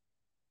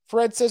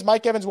 Fred says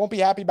Mike Evans won't be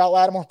happy about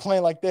Lattimore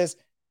playing like this.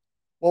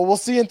 Well, we'll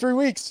see in 3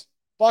 weeks.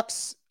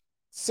 Bucks,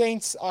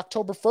 Saints,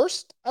 October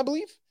 1st, I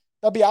believe.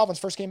 That'll be Alvin's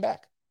first game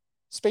back.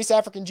 Space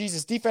African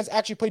Jesus. Defense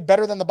actually played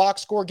better than the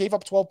box score. Gave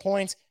up 12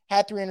 points.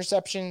 Had 3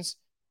 interceptions.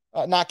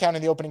 Not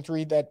counting the opening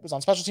 3 that was on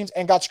special teams.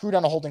 And got screwed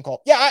on a holding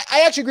call. Yeah,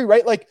 I actually agree,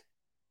 right? Like,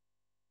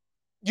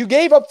 you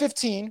gave up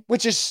 15,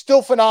 which is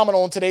still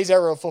phenomenal in today's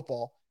era of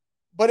football.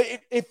 But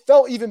it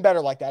felt even better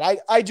like that.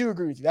 I do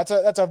agree with you. That's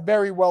a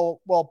very well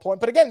point.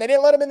 But again, they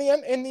didn't let him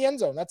in the end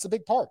zone. That's the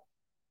big part.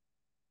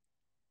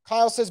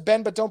 Kyle says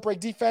bend but don't break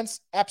defense.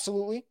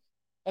 Absolutely.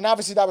 And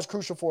obviously that was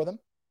crucial for them.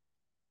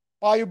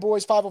 Bayou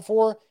Boys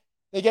 504.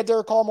 They get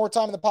Derek Carr more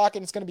time in the pocket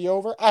and it's going to be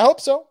over. I hope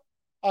so.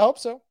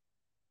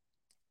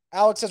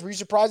 Alex says, were you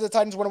surprised the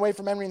Titans went away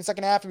from Henry in the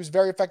second half? He was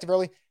very effective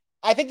early.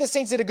 I think the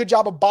Saints did a good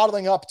job of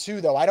bottling up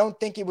too, though. I don't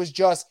think it was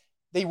just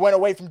they went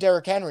away from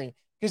Derrick Henry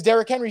because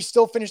Derrick Henry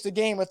still finished the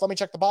game with, let me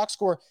check the box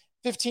score,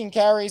 15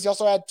 carries. He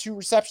also had 2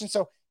 receptions.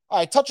 So, all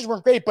right, touches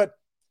weren't great, but,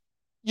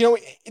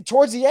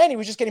 towards the end, he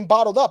was just getting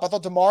bottled up. I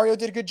thought DeMario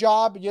did a good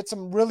job. You had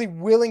some really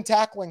willing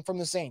tackling from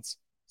the Saints.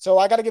 So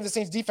I got to give the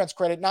Saints defense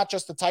credit, not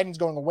just the Titans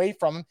going away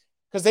from him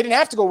because they didn't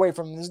have to go away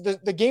from him.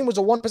 The game was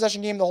a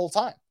 1-possession game the whole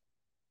time.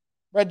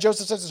 Red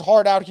Joseph says it's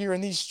hard out here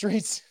in these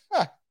streets.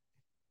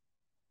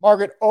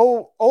 Margaret,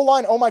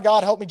 O-line, oh my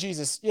God, help me,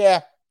 Jesus.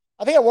 Yeah.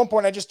 I think at one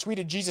point I just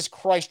tweeted, Jesus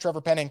Christ,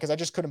 Trevor Penning, because I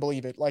just couldn't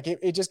believe it. Like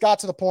it just got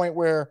to the point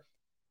where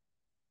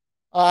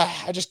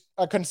I just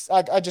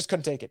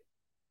couldn't take it.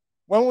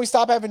 When will we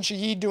stop having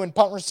Shaheed doing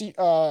punt receiver,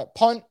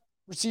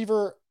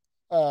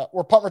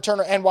 or punt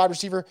returner and wide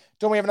receiver?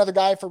 Don't we have another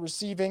guy for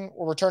receiving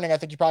or returning? I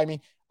think you probably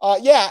mean.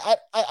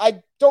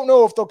 I don't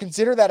know if they'll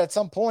consider that at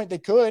some point. They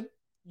could.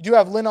 You do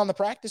have Lynn on the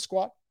practice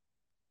squad.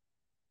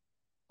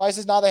 Why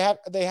says now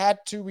they had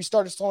to. We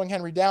started slowing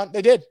Henry down.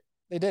 They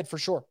did for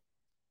sure.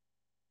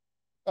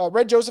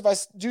 Red Joseph, I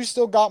do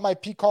still got my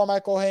Pete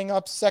Carmichael hang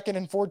up 2nd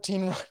and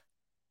 14.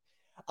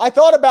 I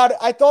thought about it.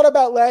 I thought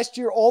about last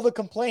year, all the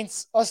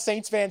complaints us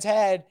Saints fans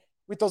had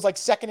with those like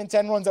 2nd and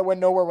 10 runs that went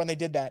nowhere when they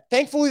did that.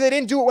 Thankfully, they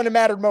didn't do it when it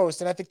mattered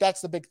most. And I think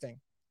that's the big thing.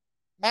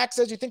 Max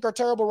says, you think our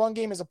terrible run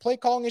game is a play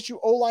calling issue,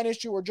 O-line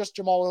issue, or just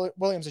Jamal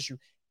Williams issue?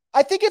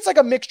 I think it's like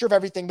a mixture of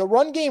everything. The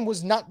run game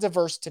was not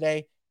diverse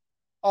today.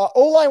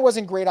 O-line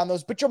wasn't great on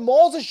those, but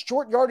Jamal's a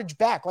short yardage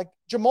back. Like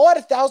Jamal had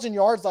 1,000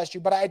 yards last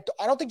year, but I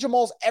don't think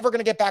Jamal's ever going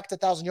to get back to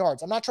 1,000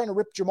 yards. I'm not trying to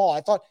rip Jamal.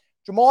 I thought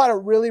Jamal had a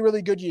really,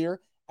 really good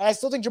year, and I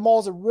still think Jamal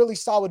is a really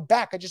solid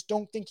back. I just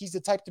don't think he's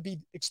the type to be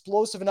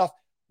explosive enough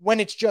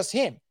when it's just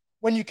him.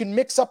 When you can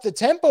mix up the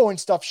tempo and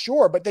stuff,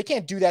 sure, but they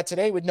can't do that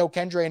today with no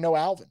Kendra and no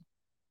Alvin.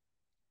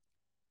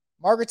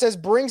 Margaret says,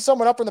 bring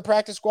someone up from the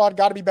practice squad.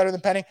 Got to be better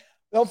than Penning.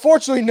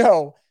 Unfortunately,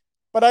 no,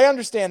 but I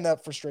understand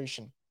that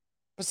frustration.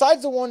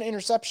 Besides the one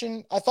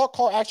interception, I thought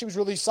Carr actually was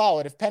really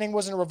solid. If Penning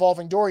wasn't a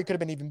revolving door, he could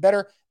have been even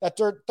better. That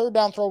third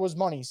down throw was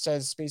money,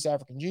 says Space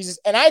African Jesus.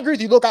 And I agree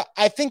with you. Look,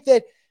 I think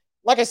that,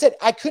 like I said,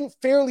 I couldn't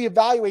fairly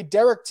evaluate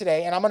Derek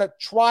today, and I'm going to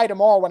try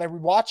tomorrow when I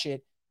rewatch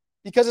it,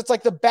 because it's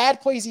like the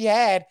bad plays he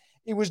had,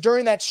 it was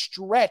during that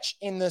stretch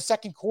in the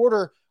second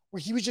quarter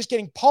where he was just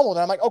getting pummeled.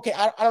 And I'm like, okay,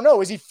 I don't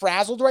know. Is he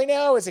frazzled right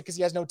now? Is it because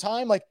he has no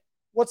time? Like,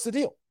 what's the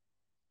deal?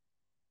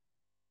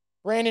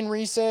 Brandon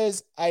Reese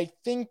says, I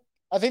think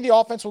the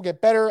offense will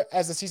get better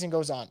as the season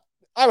goes on.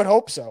 I would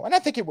hope so. And I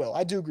think it will.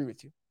 I do agree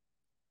with you.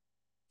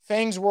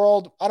 Fang's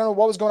World. I don't know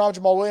what was going on with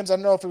Jamal Williams. I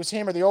don't know if it was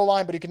him or the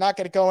O-line, but he could not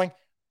get it going.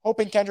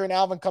 Hoping Kendra and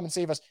Alvin come and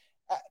save us.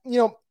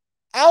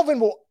 Alvin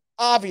will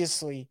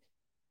obviously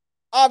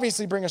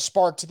bring a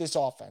spark to this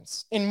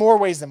offense in more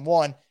ways than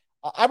one.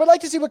 I would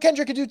like to see what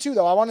Kendrick could do too,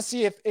 though. I want to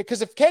see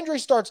because if Kendrick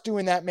starts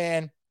doing that,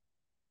 man,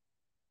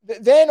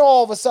 then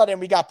all of a sudden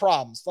we got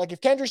problems. Like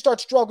if Kendrick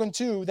starts struggling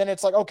too, then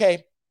it's like,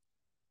 okay,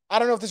 I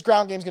don't know if this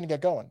ground game is going to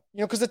get going.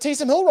 Because the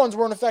Taysom Hill runs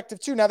weren't effective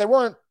too. Now they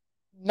weren't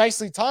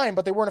nicely timed,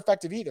 but they weren't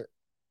effective either.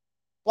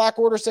 Black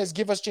Order says,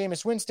 give us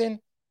Jameis Winston.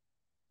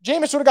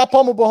 Jameis would have got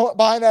pummeled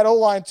behind that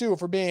O-line too,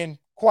 if we're being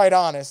quite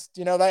honest.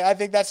 I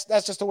think that's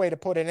just a way to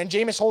put it. And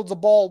Jameis holds the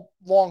ball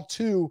long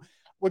too,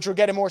 which will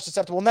get him more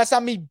susceptible. And that's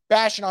not me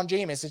bashing on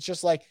Jameis. It's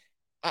just like,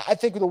 I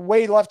think the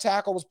way left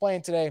tackle was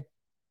playing today,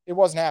 it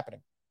wasn't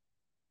happening.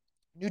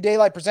 New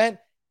Daylight Present.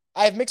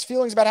 I have mixed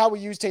feelings about how we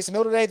used Taysom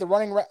Hill today. The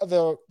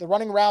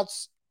running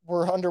routes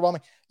were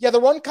underwhelming. Yeah,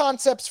 the run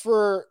concepts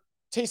for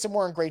Taysom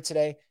weren't great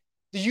today.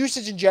 The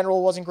usage in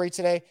general wasn't great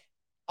today.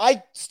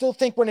 I still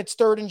think when it's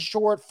 3rd and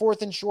short,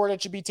 4th and short,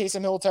 it should be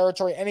Taysom Hill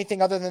territory. Anything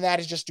other than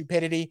that is just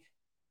stupidity.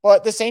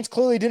 But the Saints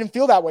clearly didn't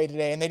feel that way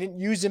today, and they didn't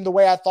use him the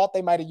way I thought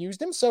they might have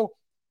used him. So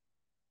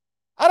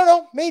I don't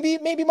know. Maybe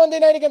Monday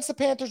night against the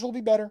Panthers will be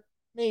better.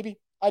 Maybe.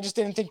 I just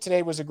didn't think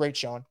today was a great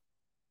showing.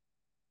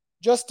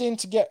 Justin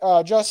to get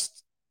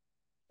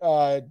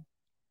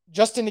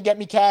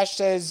me cash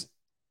says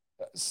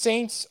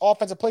Saints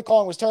offensive play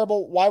calling was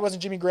terrible. Why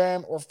wasn't Jimmy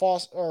Graham or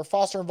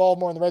Foster involved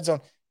more in the red zone?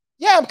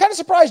 Yeah, I'm kind of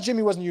surprised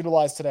Jimmy wasn't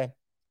utilized today.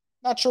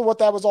 Not sure what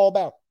that was all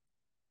about.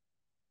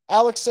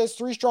 Alex says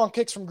 3 strong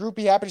kicks from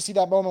Groupie. Happy to see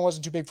that moment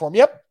wasn't too big for him.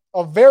 Yep,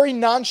 a very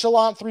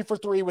nonchalant 3 for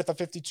 3 with a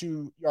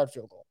 52-yard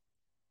field goal.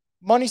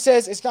 Money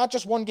says it's not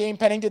just one game.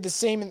 Penning did the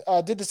same in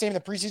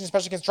the preseason,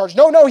 especially against Chargers.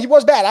 No, he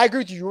was bad. I agree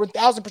with you. You're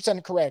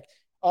 1,000% correct.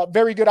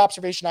 Very good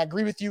observation. I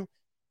agree with you.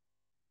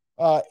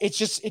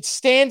 It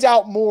stands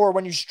out more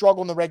when you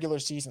struggle in the regular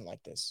season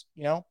like this,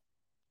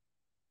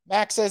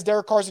 Max says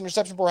Derek Carr's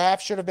interception for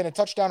half should have been a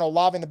touchdown.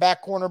 Olave in the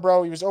back corner,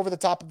 bro. He was over the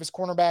top of his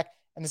cornerback,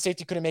 and the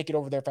safety couldn't make it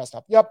over there fast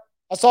enough. Yep,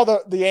 I saw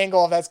the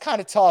angle of that. It's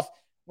kind of tough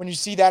when you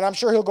see that. I'm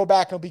sure he'll go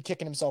back and he'll be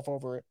kicking himself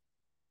over it.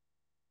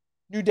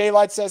 New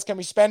Daylight says, can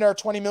we spend our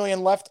 $20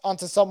 million left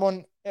into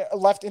someone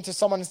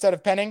instead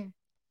of Penning?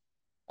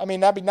 I mean,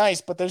 that'd be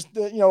nice, but there's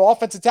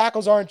offensive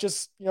tackles aren't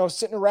just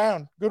sitting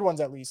around. Good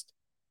ones at least.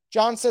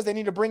 John says they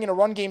need to bring in a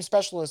run game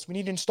specialist. We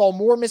need to install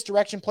more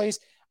misdirection plays.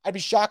 I'd be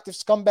shocked if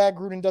scumbag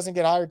Gruden doesn't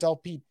get hired to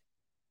help Pete.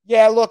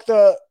 Yeah, look,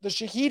 the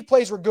Shaheed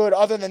plays were good.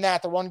 Other than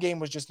that, the run game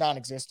was just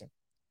non-existent.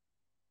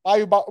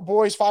 Bayou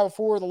Boys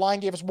 504, the line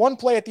gave us 1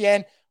 play at the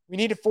end. We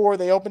needed 4.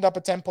 They opened up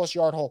a 10-plus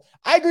yard hole.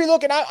 I agree.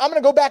 Look, and I'm going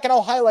to go back and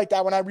I'll highlight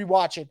that when I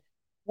rewatch it.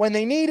 When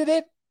they needed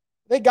it,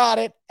 they got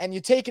it, and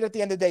you take it at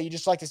the end of the day. You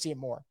just like to see it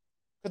more.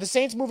 For the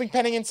Saints moving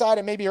Penning inside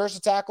and maybe Hurst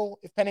to tackle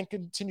if Penning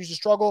continues to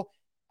struggle,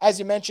 as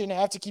you mentioned,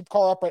 have to keep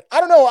Carr up. But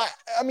I don't know.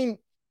 I mean,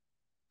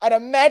 I'd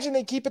imagine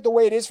they keep it the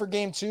way it is for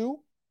game 2.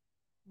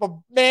 But,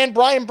 man,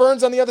 Brian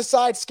Burns on the other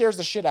side scares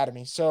the shit out of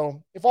me.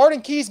 So if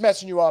Arden Key's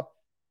messing you up,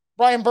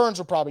 Brian Burns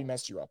will probably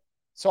mess you up.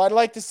 So I'd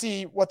like to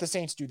see what the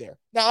Saints do there.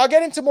 Now, I'll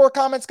get into more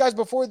comments, guys.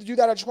 Before we do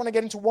that, I just want to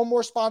get into one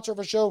more sponsor of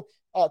a show,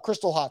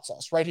 Crystal Hot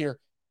Sauce, right here.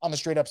 on the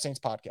Straight Up Saints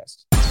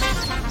podcast.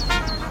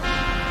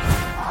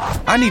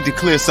 I need to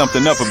clear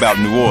something up about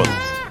New Orleans.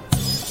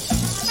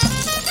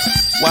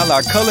 While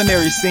our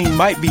culinary scene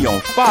might be on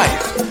fire,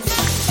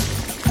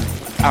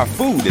 our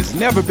food has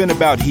never been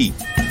about heat.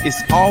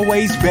 It's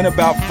always been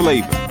about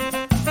flavor.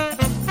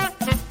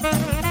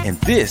 And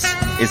this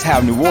is how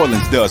New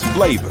Orleans does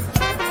flavor.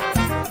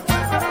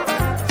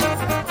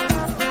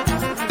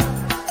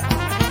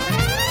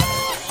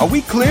 Are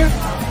we clear?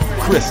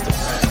 Crystal.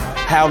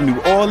 How New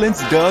Orleans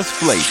does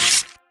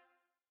flavor.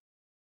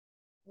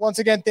 Once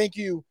again, thank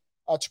you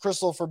to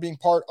Crystal for being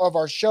part of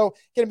our show.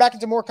 Getting back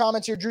into more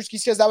comments here. Drewski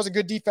says that was a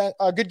good defense,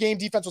 good game.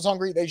 Defense was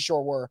hungry. They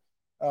sure were,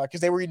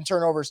 because they were eating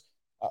turnovers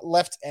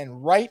left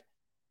and right.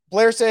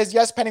 Blair says,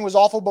 yes, Penning was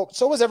awful, but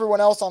so was everyone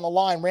else on the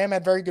line. Ram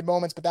had very good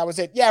moments, but that was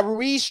it. Yeah,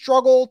 Ruiz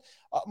struggled.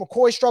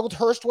 McCoy struggled.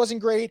 Hurst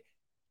wasn't great.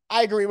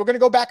 I agree. We're going to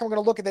go back and we're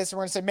going to look at this and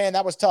we're going to say, man,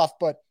 that was tough.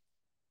 But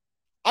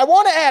I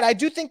want to add, I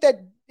do think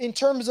that in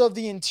terms of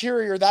the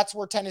interior, that's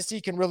where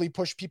Tennessee can really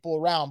push people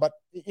around. But,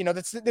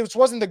 this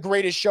wasn't the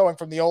greatest showing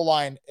from the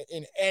O-line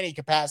in any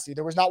capacity.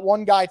 There was not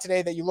one guy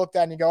today that you looked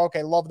at and you go,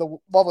 okay, love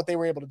what they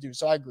were able to do.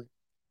 So I agree.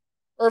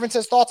 Irvin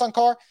says, thoughts on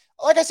Carr?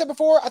 Like I said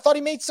before, I thought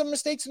he made some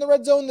mistakes in the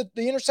red zone.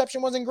 The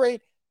interception wasn't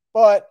great.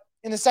 But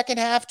in the second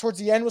half, towards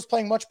the end, was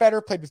playing much better,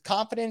 played with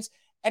confidence.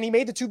 And he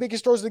made the two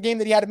biggest throws of the game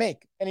that he had to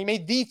make. And he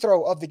made the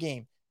throw of the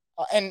game.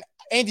 And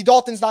Andy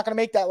Dalton's not going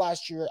to make that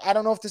last year. I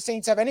don't know if the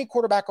Saints have any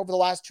quarterback over the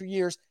last 2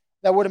 years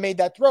that would have made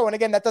that throw. And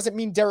again, that doesn't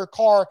mean Derek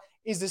Carr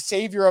is the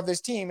savior of this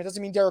team. It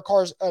doesn't mean Derek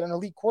Carr is an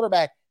elite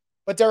quarterback,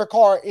 but Derek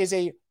Carr is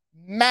a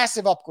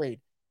massive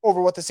upgrade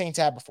over what the Saints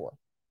had before.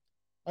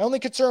 My only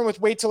concern with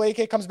wait till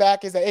AK comes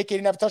back is that AK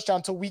didn't have a touchdown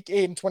until week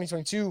 8 in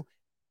 2022.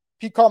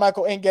 Pete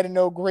Carmichael ain't getting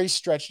no grace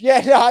stretch. Yeah,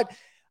 no,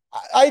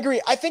 I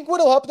agree. I think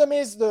what'll help them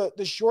is the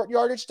short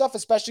yardage stuff,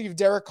 especially if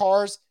Derek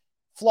Carr's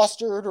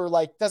flustered or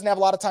doesn't have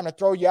a lot of time to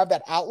throw. You have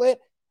that outlet,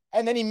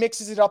 and then he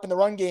mixes it up in the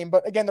run game.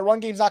 But again, the run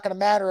game's not going to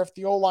matter if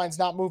the O-line's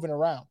not moving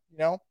around,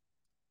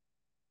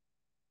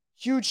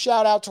 Huge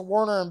shout out to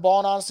Werner and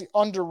Bond, honestly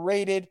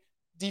underrated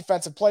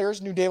defensive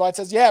players. New Daylight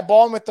says, yeah,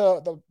 Bond with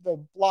the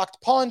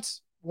blocked punt.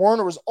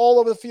 Werner was all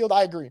over the field.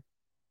 I agree.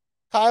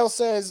 Kyle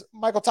says,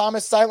 Michael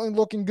Thomas silently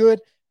looking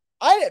good.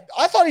 I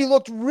thought he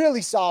looked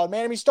really solid, man.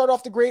 I mean, he started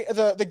off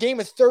the game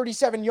with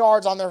 37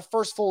 yards on their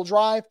first full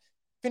drive,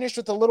 finished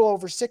with a little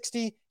over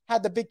 60,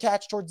 had the big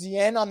catch towards the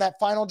end on that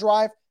final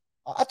drive.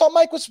 I thought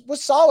Mike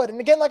was solid. And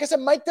again, like I said,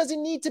 Mike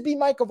doesn't need to be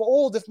Mike of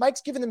old. If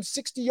Mike's giving them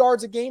 60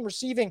 yards a game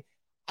receiving,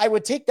 I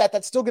would take that.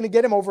 That's still going to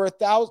get him over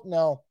 1,000.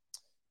 No.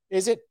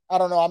 Is it? I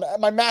don't know.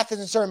 My math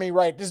isn't serving me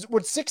right.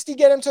 Would 60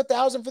 get him to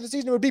 1,000 for the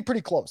season? It would be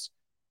pretty close.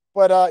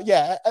 But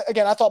yeah,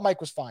 again, I thought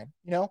Mike was fine,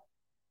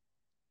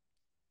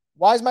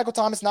 Why is Michael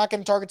Thomas not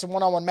getting targets in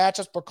one-on-one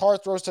matchups, but Carr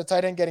throws to a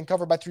tight end getting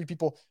covered by 3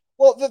 people?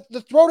 Well,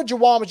 the throw to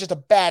Jawan was just a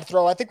bad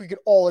throw. I think we could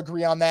all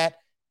agree on that.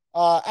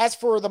 As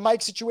for the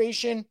Mike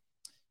situation,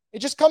 it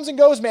just comes and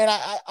goes, man.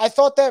 I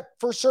thought that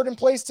for certain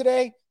plays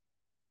today,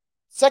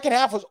 second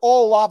half was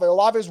all Olave.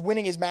 Olave was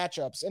winning his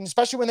matchups, and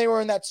especially when they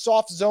were in that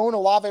soft zone,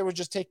 Olave was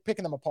just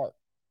picking them apart.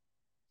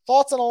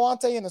 Thoughts on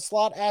Alante in the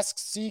slot,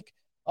 asks Zeke.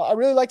 I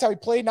really liked how he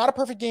played. Not a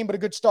perfect game, but a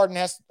good start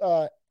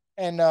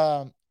and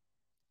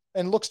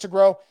looks to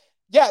grow.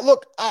 Yeah,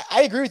 look,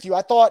 I agree with you.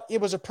 I thought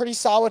it was a pretty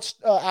solid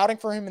outing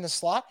for him in the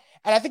slot.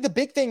 And I think the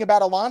big thing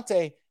about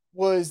Alante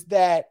was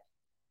that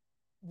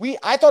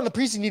I thought in the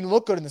preseason he didn't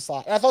look good in the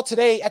slot. And I thought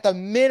today, at the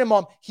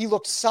minimum, he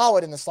looked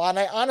solid in the slot. And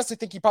I honestly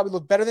think he probably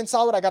looked better than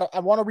solid. I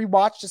want to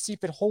rewatch to see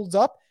if it holds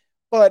up.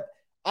 But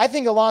I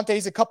think Alante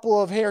is a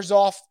couple of hairs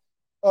off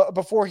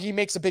before he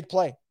makes a big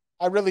play.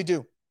 I really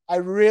do. I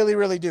really,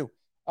 really do.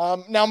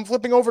 Now I'm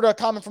flipping over to a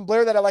comment from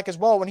Blair that I like as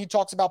well when he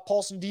talks about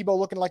Paulson Debo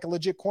looking like a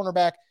legit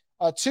cornerback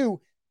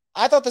too.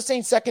 I thought the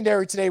Saints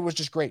secondary today was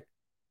just great.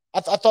 I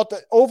thought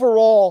that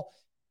overall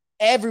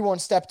everyone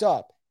stepped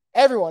up.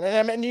 Everyone.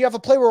 And you have a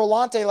play where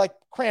Alante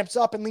cramps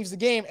up and leaves the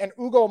game, and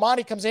Ugo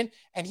Amadi comes in,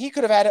 and he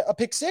could have had a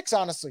pick 6,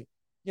 honestly,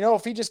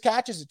 if he just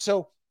catches it.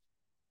 So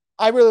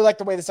I really like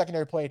the way the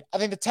secondary played. I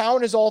think the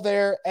talent is all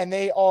there, and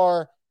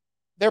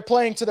they're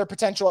playing to their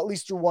potential at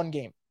least through one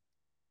game.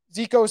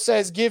 Zico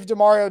says, give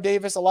Demario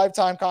Davis a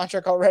lifetime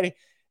contract already.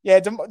 Yeah,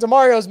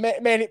 Demario's,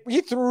 man,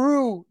 he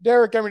threw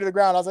Derrick Henry to the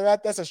ground. I was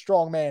like, that's a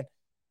strong man.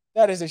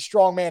 That is a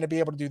strong man to be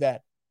able to do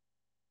that.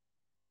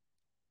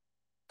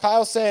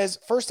 Kyle says,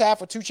 first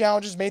half with 2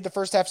 challenges made the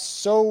first half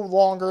so much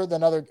longer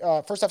than other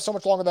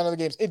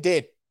games. It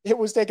did. It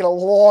was taking a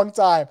long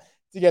time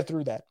to get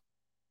through that.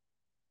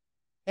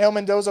 Hale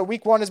Mendoza,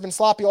 week 1 has been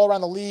sloppy all around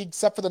the league,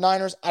 except for the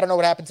Niners. I don't know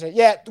what happened today.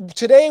 Yeah,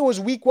 today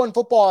was week 1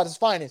 football at its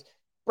finest.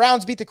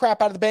 Browns beat the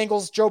crap out of the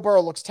Bengals. Joe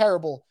Burrow looks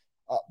terrible.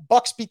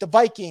 Bucks beat the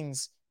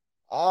Vikings.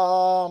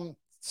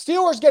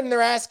 Steelers getting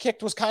their ass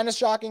kicked was kind of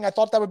shocking. I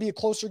thought that would be a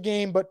closer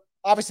game, but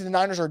obviously the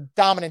Niners are a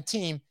dominant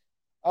team.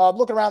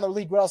 Looking around the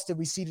league, what else did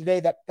we see today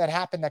that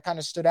happened that kind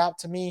of stood out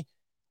to me?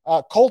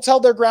 Colts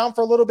held their ground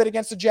for a little bit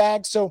against the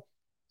Jags. So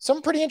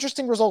some pretty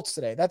interesting results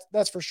today.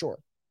 That's for sure.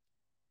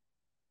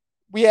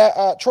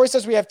 Troy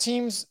says we have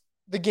teams,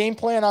 the game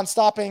plan on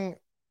stopping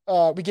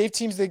we gave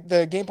teams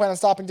the game plan on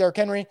stopping Derrick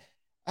Henry.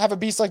 Have a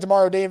beast like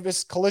Demario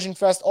Davis, collision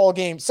fest all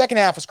game. Second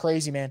half was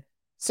crazy, man.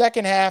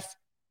 Second half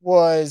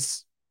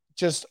was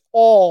just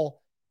all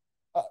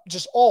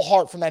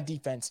heart from that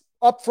defense.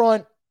 Up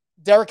front,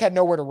 Derrick had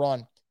nowhere to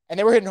run, and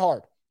they were hitting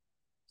hard.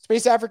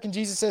 Space African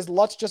Jesus says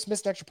Lutz just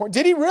missed an extra point.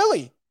 Did he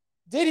really?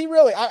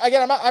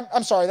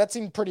 I'm sorry. That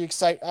seemed pretty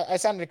exciting. I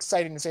sounded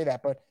exciting to say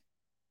that, but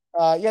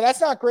yeah,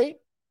 that's not great.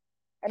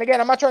 And again,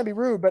 I'm not trying to be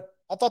rude, but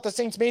I thought the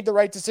Saints made the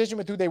right decision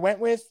with who they went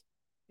with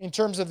in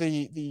terms of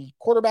the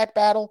quarterback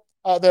battle,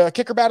 the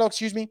kicker battle,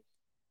 excuse me.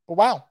 But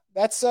wow,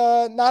 that's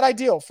not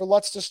ideal for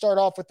Lutz to start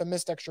off with the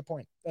missed extra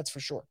point. That's for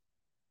sure.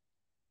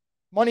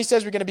 Money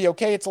says we're going to be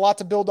okay. It's a lot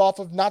to build off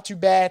of. Not too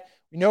bad.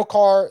 We know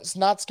Carr is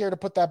not scared to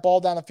put that ball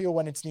down the field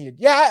when it's needed.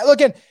 Yeah,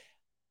 again,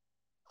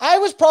 I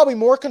was probably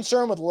more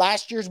concerned with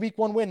last year's week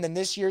 1 win than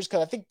this year's,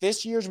 because I think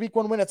this year's week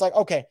 1 win, it's like,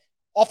 okay,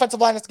 offensive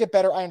line has to get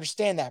better. I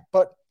understand that.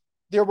 But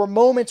there were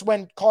moments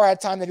when Carr had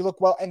time that he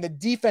looked well, and the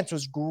defense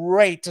was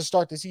great to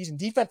start the season.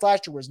 Defense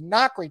last year was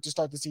not great to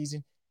start the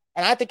season.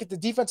 And I think if the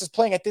defense is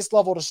playing at this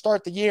level to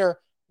start the year,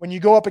 when you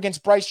go up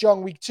against Bryce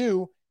Young week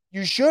 2,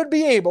 you should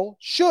be able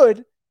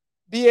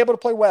to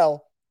play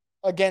well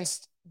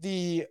against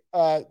the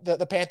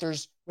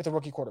Panthers with a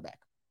rookie quarterback.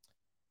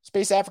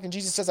 Space African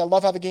Jesus says, I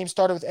love how the game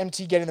started with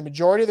MT getting the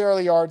majority of the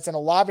early yards, and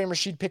Olave and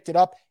Rashid picked it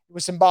up. It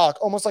was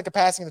symbolic, almost like a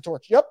passing of the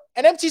torch. Yep.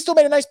 And MT still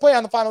made a nice play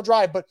on the final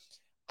drive, but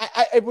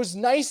it was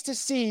nice to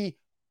see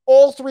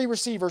all three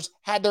receivers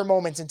had their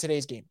moments in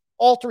today's game.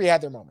 All three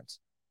had their moments.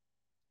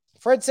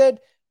 Fred said,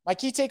 my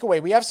key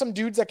takeaway, we have some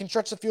dudes that can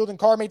stretch the field, and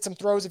Carr made some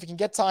throws. If he can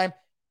get time,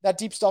 that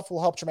deep stuff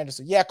will help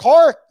tremendously. Yeah,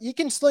 Carr, he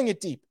can sling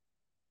it deep.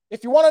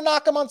 If you want to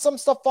knock him on some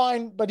stuff,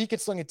 fine, but he could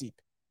sling it deep.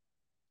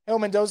 Hale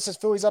Mendoza says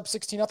Philly's up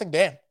 16-0.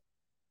 Damn.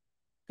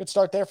 Good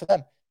start there for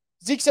them.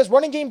 Zeke says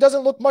running game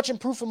doesn't look much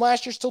improved from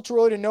last year. Still too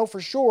early to know for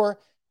sure,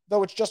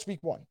 though it's just week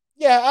 1.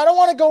 Yeah, I don't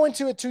want to go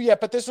into it too yet,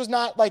 but this was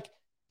not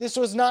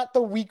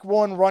the week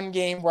 1 run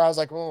game where I was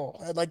like, oh,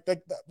 like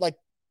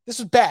this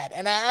was bad.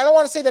 And I don't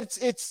want to say that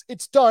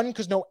it's done,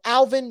 because no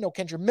Alvin, no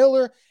Kendra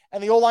Miller,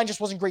 and the O-line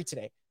just wasn't great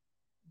today.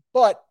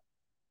 But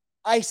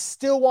I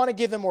still want to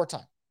give them more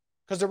time,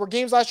 because there were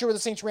games last year where the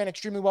Saints ran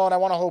extremely well, and I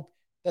want to hope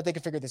that they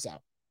can figure this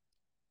out.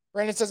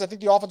 Brandon says, I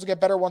think the offense will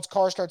get better once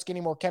Carr starts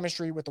getting more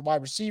chemistry with the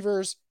wide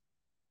receivers.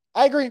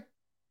 I agree.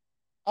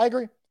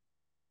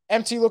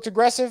 MT looked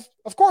aggressive.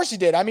 Of course he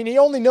did. I mean, he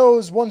only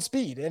knows one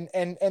speed,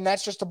 and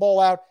that's just to ball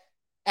out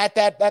at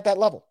that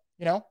level,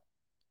 you know?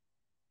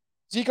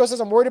 Zico says,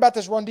 I'm worried about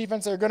this run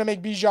defense. They're going to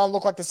make Bijan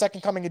look like the second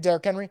coming of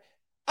Derrick Henry.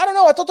 I don't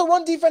know. I thought the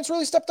run defense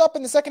really stepped up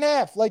in the second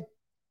half. Like,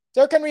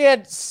 Derrick Henry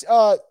had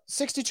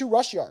 62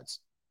 rush yards.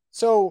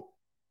 So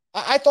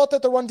I thought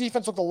that the run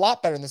defense looked a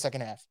lot better in the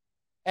second half.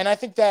 And I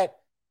think that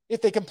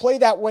if they can play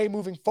that way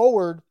moving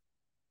forward,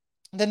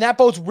 then that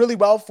bodes really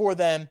well for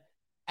them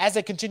as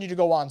they continue to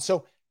go on.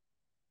 So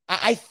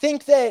I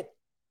think that,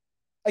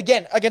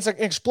 again, against an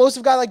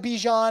explosive guy like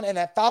Bijan and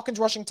that Falcons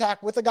rushing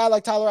attack with a guy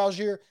like Tyler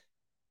Algier,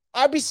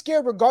 I'd be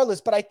scared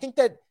regardless, but I think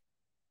that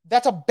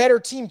that's a better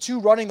team too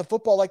running the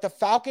football. Like, the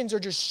Falcons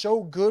are just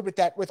so good with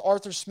that, with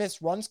Arthur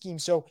Smith's run scheme.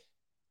 So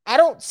I'm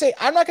not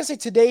going to say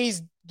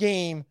today's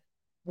game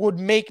would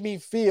make me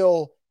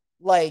feel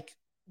like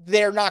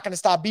they're not going to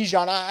stop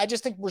Bijan. I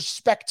just think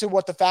respect to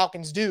what the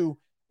Falcons do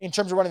in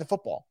terms of running the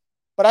football.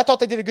 But I thought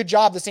they did a good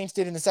job, the Saints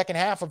did in the second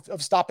half,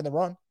 of stopping the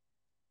run.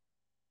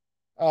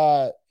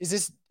 Is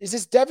this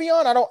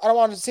Devion? I don't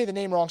want to say the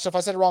name wrong, so if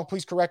I said it wrong,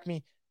 please correct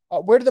me.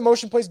 Where did the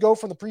motion plays go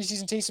from the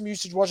preseason? Taysom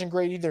usage wasn't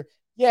great either.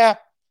 Yeah,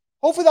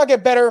 hopefully they'll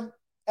get better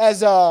as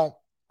the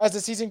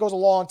season goes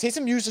along.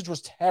 Taysom usage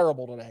was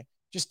terrible today.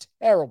 Just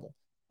terrible.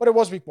 But it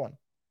was week 1.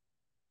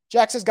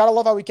 Jack says, gotta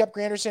love how we kept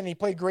Granderson, and he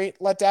played great.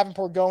 Let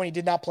Davenport go, and he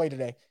did not play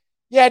today.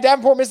 Yeah,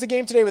 Davenport missed the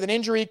game today with an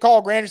injury.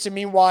 Carl Granderson,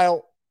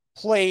 meanwhile,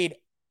 played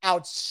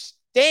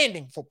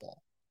outstanding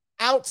football.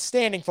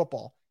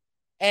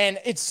 And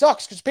it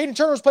sucks, because Peyton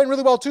Turner was playing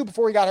really well too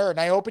before he got hurt, and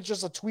I hope it's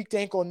just a tweaked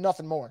ankle and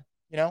nothing more,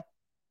 you know?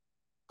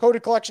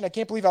 Coded Collection, I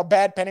can't believe how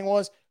bad Penning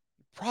was.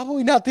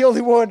 Probably not the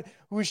only one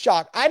who was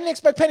shocked. I didn't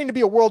expect Penning to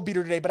be a world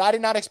beater today, but I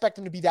did not expect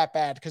him to be that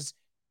bad, because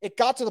it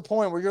got to the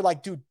point where you're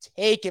like, dude,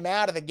 take him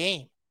out of the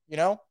game, you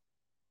know?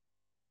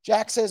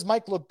 Jack says,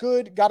 Mike looked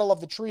good. Gotta love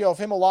the trio of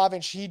him, Olave,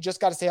 and Shaheed.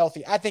 Just got to stay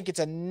healthy. I think it's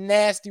a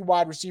nasty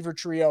wide receiver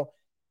trio.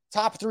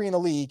 Top 3 in the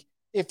league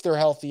if they're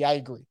healthy. I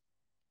agree.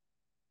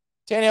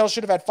 Tannehill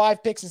should have had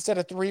 5 picks instead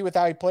of 3 with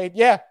how he played.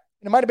 Yeah,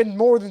 and it might have been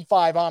more than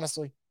 5,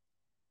 honestly.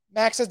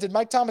 Max says, did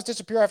Mike Thomas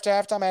disappear after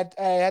halftime?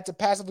 I had to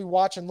passively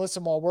watch and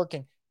listen while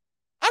working.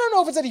 I don't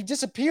know if it's that he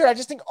disappeared. I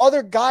just think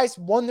other guys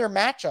won their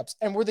matchups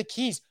and were the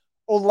keys.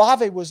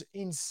 Olave was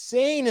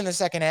insane in the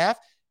second half.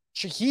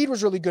 Shaheed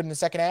was really good in the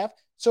second half.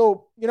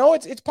 So, you know,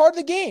 it's part of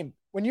the game.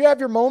 When you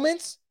have your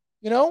moments,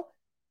 you know,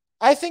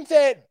 I think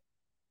that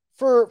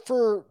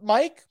for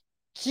Mike,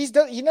 he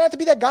doesn't have to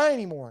be that guy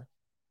anymore.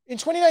 In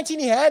 2019,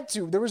 he had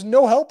to. There was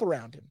no help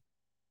around him.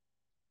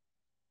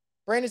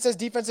 Brandon says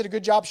defense did a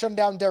good job shutting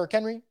down Derrick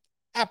Henry.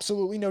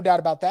 Absolutely, no doubt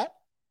about that.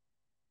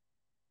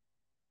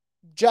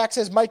 Jack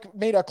says Mike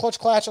made a clutch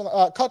catch on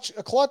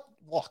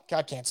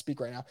I can't speak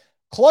right now.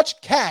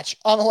 Clutch catch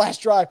on the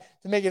last drive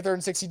to make it 3rd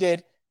and 6. He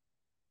did.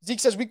 Zeke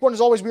says week 1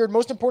 is always weird.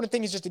 Most important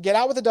thing is just to get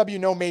out with a W,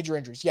 no major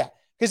injuries. Yeah.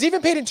 Because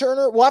even Peyton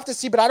Turner, we'll have to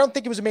see, but I don't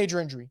think it was a major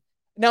injury.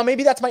 Now,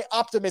 maybe that's my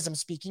optimism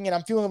speaking, and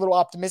I'm feeling a little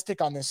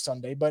optimistic on this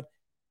Sunday. But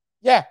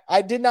yeah,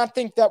 I did not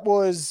think that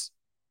was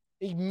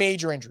a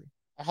major injury.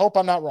 I hope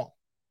I'm not wrong,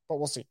 but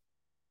we'll see.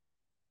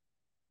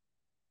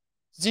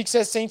 Zeke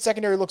says Saints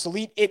secondary looks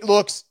elite. It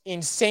looks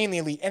insanely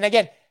elite. And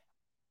again,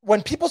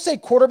 when people say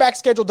quarterback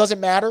schedule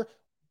doesn't matter,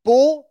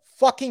 bull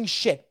fucking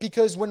shit.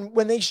 Because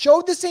when they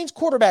showed the Saints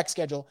quarterback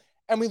schedule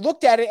and we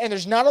looked at it and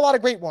there's not a lot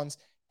of great ones,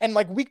 and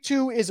like week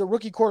 2 is a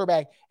rookie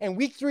quarterback and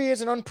week 3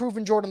 is an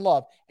unproven Jordan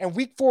Love and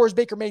week 4 is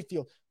Baker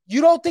Mayfield, you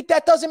don't think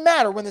that doesn't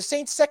matter when the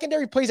Saints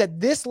secondary plays at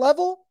this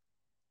level?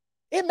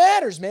 It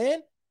matters,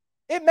 man.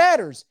 It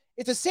matters.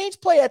 If the Saints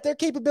play at their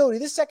capability,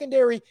 this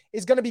secondary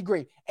is going to be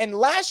great. And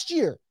last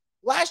year,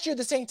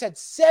 the Saints had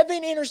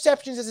 7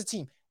 interceptions as a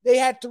team. They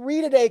had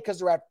 3 today because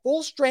they're at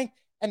full strength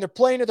and they're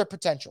playing to their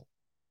potential.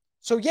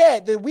 So, yeah,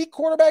 the weak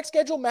quarterback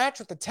schedule matched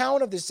with the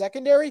talent of the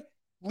secondary,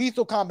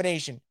 lethal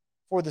combination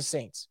for the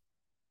Saints.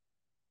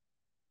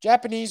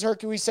 Japanese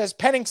Hercules says,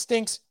 Penning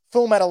stinks,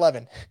 film at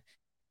 11.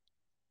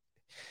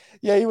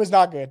 Yeah, he was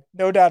not good.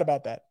 No doubt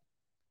about that.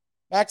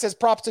 Max says,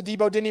 props to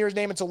Debo. Didn't hear his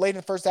name until late in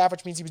the first half,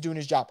 which means he was doing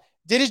his job.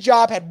 Did his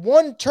job, had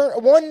one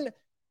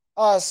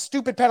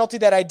stupid penalty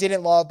that I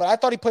didn't love, but I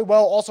thought he played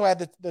well, also had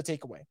the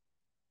takeaway.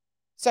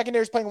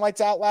 Secondary's playing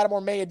lights out.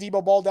 Lattimore, May,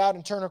 Debo balled out,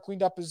 and Turner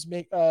cleaned up his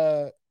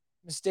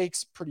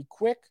mistakes pretty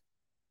quick.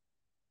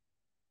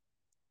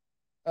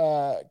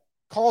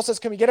 Carl says,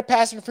 can we get a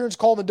pass interference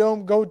call in the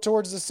dome, go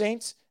towards the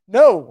Saints?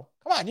 No.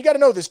 Come on, you got to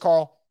know this,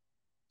 Carl.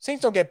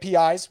 Saints don't get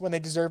PIs when they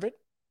deserve it.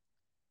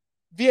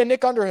 Via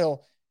Nick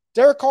Underhill.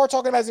 Derek Carr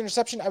talking about his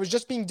interception. I was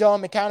just being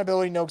dumb.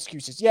 Accountability, no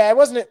excuses. Yeah, it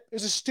was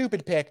a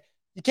stupid pick.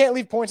 You can't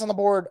leave points on the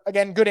board.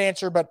 Again, good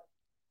answer, but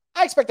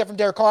I expect that from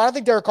Derek Carr. I don't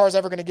think Derek Carr is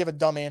ever going to give a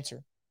dumb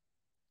answer.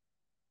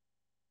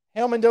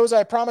 Hale Mendoza,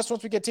 I promise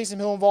once we get Taysom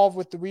Hill involved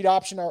with the read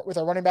option or with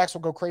our running backs,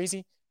 we'll go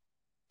crazy.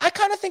 I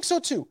kind of think so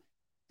too.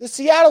 The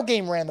Seattle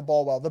game ran the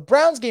ball well. The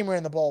Browns game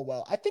ran the ball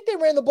well. I think they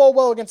ran the ball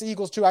well against the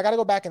Eagles too. I got to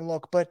go back and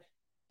look, but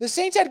the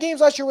Saints had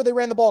games last year where they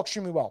ran the ball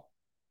extremely well.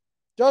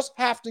 Just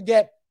have to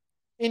get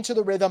into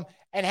the rhythm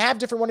and have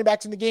different running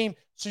backs in the game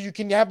so you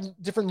can have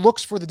different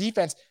looks for the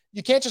defense.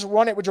 You can't just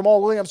run it with Jamal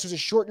Williams, who's a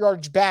short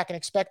yardage back, and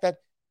expect that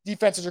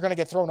defenses are going to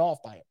get thrown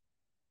off by it.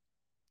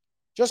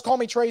 Just Call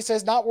Me Trey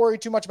says, not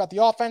worried too much about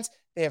the offense.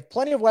 They have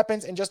plenty of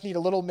weapons and just need a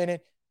little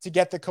minute to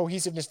get the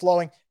cohesiveness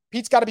flowing.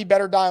 Pete's got to be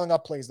better dialing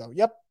up plays, though.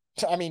 Yep.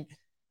 I mean,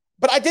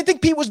 but I did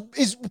think Pete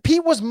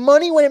was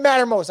money when it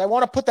mattered most. I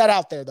want to put that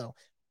out there, though.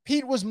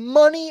 Pete was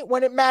money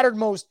when it mattered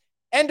most.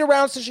 End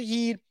around to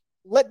Shaheed,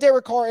 let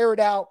Derek Carr air it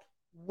out,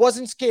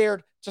 wasn't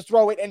scared to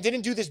throw it, and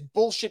didn't do this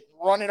bullshit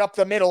run it up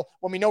the middle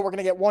when we know we're going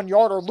to get 1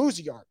 yard or lose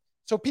a yard.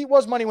 So Pete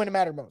was money when it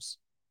mattered most.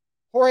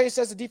 Jorge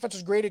says the defense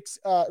was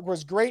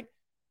great.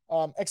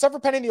 Except for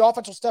Penny, the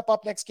offense will step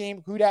up next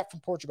game. Hudat from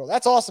Portugal.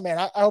 That's awesome, man.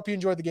 I hope you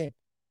enjoyed the game.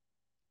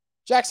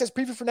 Jack says,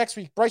 preview for next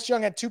week. Bryce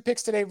Young had 2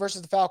 picks today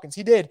versus the Falcons.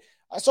 He did.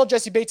 I saw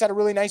Jesse Bates had a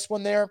really nice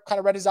one there. Kind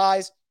of read his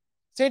eyes.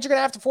 Saints are going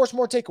to have to force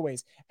more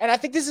takeaways. And I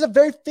think this is a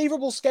very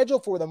favorable schedule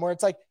for them where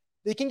it's like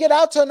they can get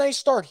out to a nice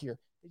start here.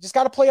 They just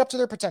got to play up to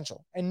their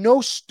potential and no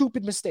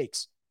stupid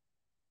mistakes.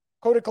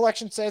 Coded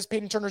Collection says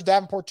Peyton Turner's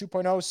Davenport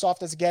 2.0,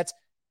 soft as it gets.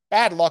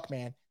 Bad luck,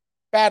 man.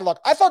 Bad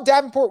luck. I thought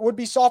Davenport would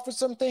be soft with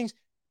some things.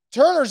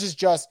 Turner's is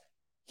just,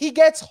 he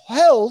gets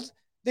held.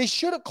 They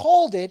should have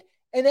called it.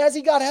 And as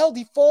he got held,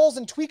 he falls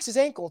and tweaks his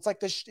ankle. It's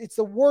like it's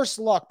the worst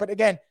luck. But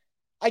again,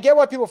 I get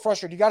why people are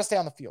frustrated. You got to stay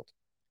on the field.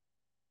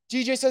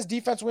 DJ says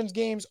defense wins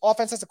games.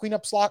 Offense has to clean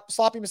up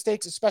sloppy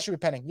mistakes, especially with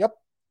Penning. Yep.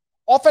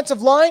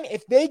 Offensive line,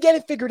 if they get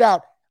it figured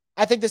out,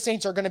 I think the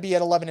Saints are going to be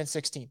at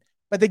 11-16.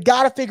 But they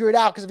got to figure it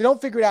out because if they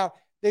don't figure it out,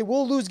 they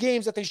will lose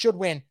games that they should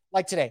win,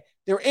 like today.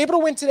 They were able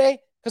to win today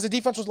because the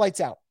defense was lights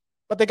out.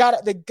 But they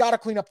got to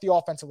clean up the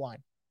offensive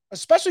line,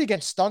 especially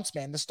against stunts,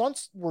 man. The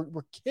stunts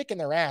were kicking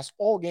their ass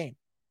all game.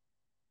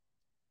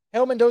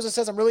 Hale Mendoza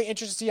says, I'm really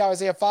interested to see how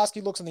Isaiah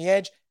Foskey looks on the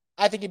edge.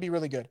 I think he'd be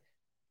really good.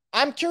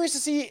 I'm curious to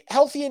see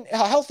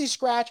healthy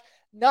scratch.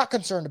 Not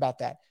concerned about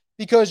that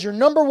because your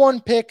number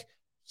 1 pick,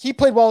 he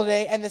played well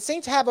today, and the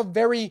Saints have a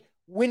very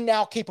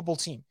win-now capable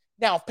team.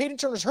 Now, if Peyton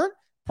Turner's hurt,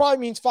 probably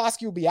means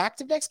Foskey will be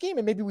active next game,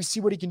 and maybe we see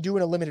what he can do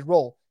in a limited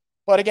role.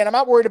 But again, I'm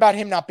not worried about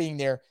him not being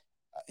there.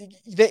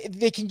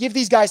 They can give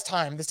these guys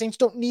time. The Saints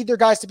don't need their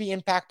guys to be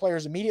impact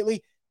players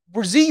immediately.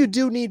 Brzee you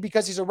do need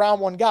because he's a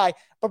round 1 guy,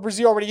 but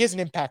Brzee already is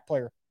an impact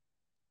player.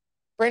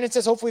 Brandon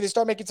says hopefully they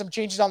start making some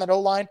changes on that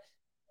O-line.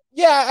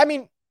 Yeah, I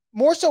mean,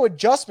 more so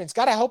adjustments.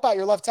 Got to help out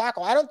your left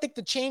tackle. I don't think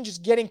the change is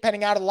getting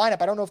Penning out of the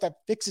lineup. I don't know if that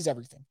fixes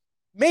everything.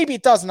 Maybe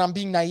it doesn't. I'm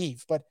being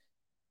naive. But,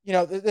 you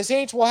know, the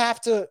Saints will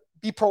have to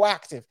be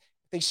proactive.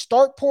 If they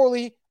start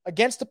poorly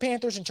against the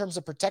Panthers in terms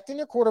of protecting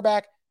their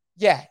quarterback,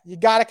 yeah, you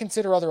got to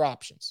consider other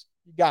options.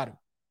 You got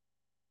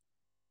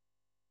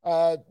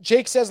to.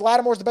 Jake says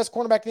Lattimore's the best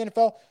cornerback in the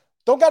NFL.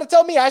 Don't got to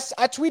tell me. I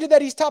tweeted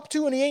that he's top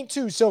 2 and he ain't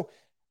 2. So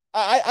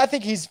I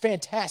think he's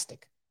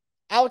fantastic.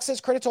 Alex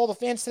says credit to all the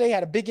fans today.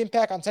 Had a big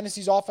impact on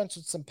Tennessee's offense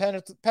with some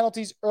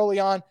penalties early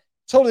on.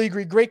 Totally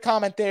agree. Great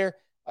comment there.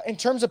 In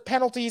terms of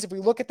penalties, if we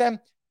look at them,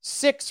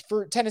 6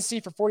 for Tennessee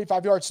for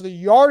 45 yards. So the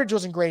yardage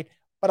wasn't great,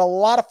 but a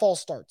lot of false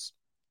starts.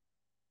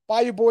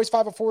 Bayou Boys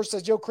 504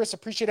 says, yo, Chris,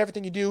 appreciate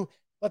everything you do.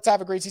 Let's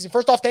have a great season.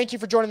 First off, thank you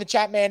for joining the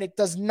chat, man. It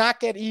does not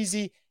get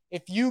easy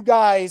if you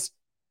guys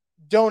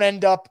don't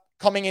end up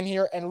coming in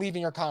here and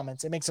leaving your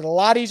comments. It makes it a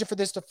lot easier for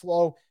this to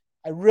flow.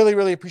 I really,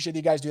 really appreciate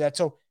you guys do that.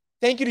 So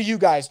thank you to you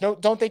guys. No,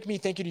 don't thank me.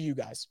 Thank you to you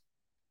guys.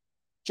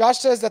 Josh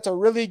says that's a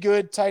really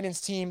good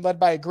Titans team led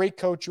by a great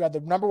coach who had the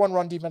number 1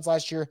 run defense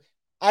last year.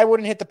 I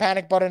wouldn't hit the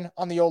panic button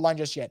on the O-line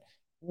just yet.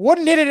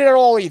 Wouldn't hit it at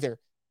all either.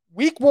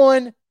 Week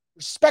 1,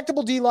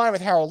 respectable D-line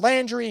with Harold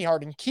Landry,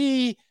 Hardin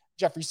Key,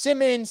 Jeffrey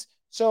Simmons.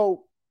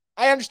 So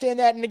I understand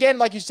that. And again,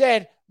 like you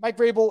said, Mike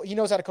Vrabel, he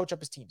knows how to coach up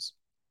his teams.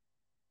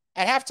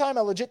 At halftime,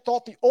 I legit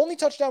thought the only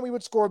touchdown we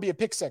would score would be a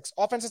pick 6.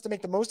 Offense has to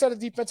make the most out of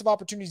defensive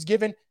opportunities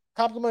given.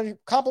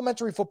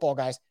 Complimentary football,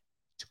 guys.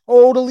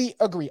 Totally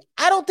agree.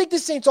 I don't think the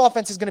Saints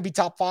offense is going to be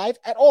top 5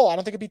 at all. I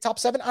don't think it'll be top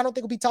 7. I don't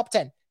think it'll be top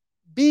 10.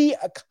 Be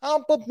a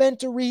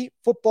complimentary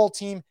football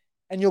team,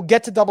 and you'll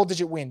get to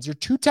double-digit wins. You're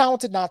too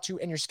talented not to,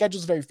 and your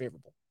schedule's very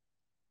favorable.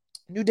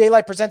 New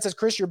Daylight presents as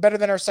Chris, you're better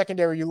than our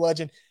secondary, you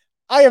legend.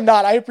 I am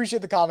not. I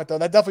appreciate the comment, though.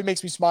 That definitely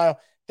makes me smile.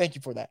 Thank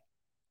you for that.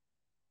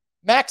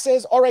 Max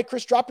says, all right,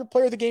 Chris, drop your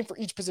player of the game for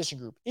each position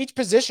group. Each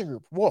position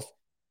group. Woof.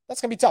 That's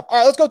going to be tough. All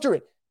right, let's go through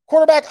it.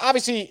 Quarterback,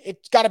 obviously,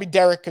 it's got to be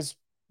Derek because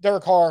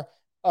Derek Carr,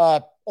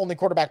 only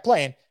quarterback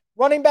playing.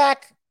 Running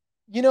back,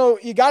 you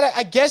got to,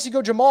 I guess you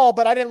go Jamal,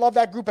 but I didn't love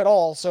that group at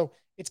all. So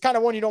it's kind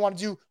of one you don't want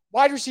to do.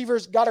 Wide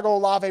receivers, got to go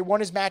Olave. Won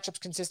his matchups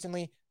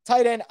consistently.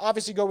 Tight end,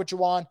 obviously go with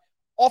Juwan.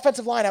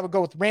 Offensive line, I would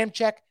go with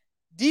Ramczyk.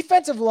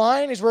 Defensive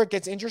line is where it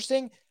gets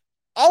interesting.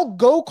 I'll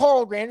go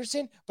Carl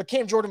Granderson, but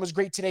Cam Jordan was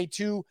great today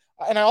too.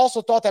 And I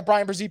also thought that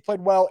Brian Brzee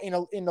played well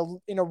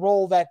in a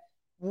role that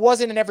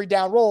wasn't an every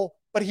down role,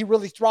 but he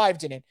really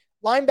thrived in it.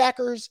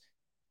 Linebackers,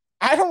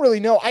 I don't really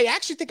know. I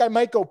actually think I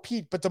might go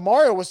Pete, but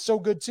DeMario was so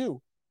good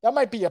too. That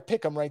might be a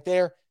pick 'em right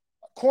there.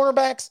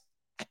 Cornerbacks,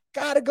 I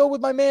got to go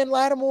with my man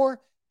Lattimore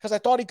because I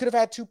thought he could have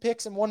had 2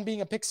 picks and one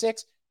being a pick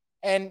 6.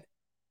 And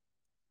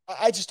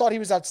I just thought he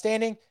was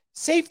outstanding.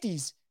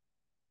 Safeties,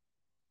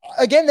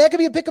 again, that could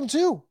be a pick 'em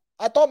too.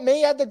 I thought May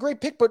had the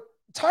great pick, but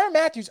Tyrann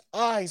Mathieu's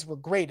eyes were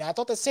great. And I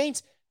thought the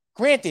Saints,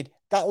 granted,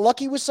 got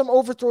lucky with some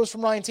overthrows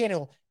from Ryan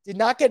Tannehill, did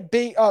not get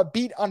beat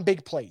on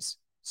big plays.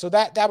 So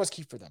that was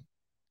key for them.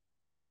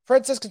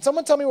 Fred says, can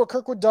someone tell me what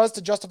Kirkwood does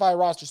to justify a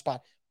roster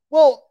spot?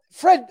 Well,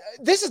 Fred,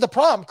 this is the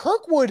problem.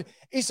 Kirkwood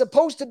is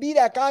supposed to be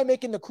that guy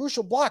making the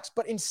crucial blocks,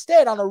 but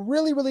instead, on a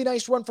really, really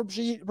nice run from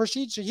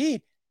Rashid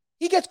Shaheed,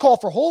 he gets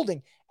called for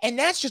holding. And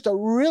that's just a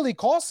really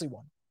costly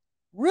one.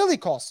 Really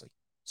costly.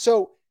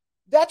 So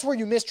that's where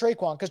you miss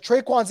Traquan, because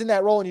Traquan's in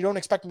that role and you don't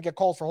expect him to get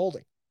called for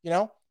holding,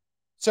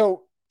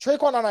 So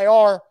Traquan on IR,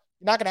 you're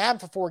not going to have him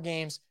for 4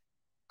 games.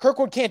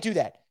 Kirkwood can't do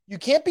that. You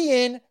can't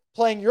be in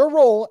playing your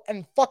role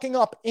and fucking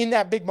up in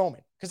that big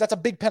moment, because that's a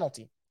big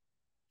penalty.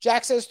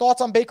 Jack says,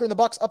 thoughts on Baker and the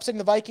Bucs upsetting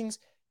the Vikings?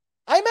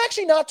 I'm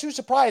actually not too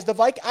surprised.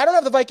 I don't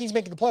have the Vikings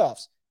making the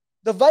playoffs.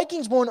 The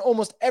Vikings won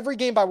almost every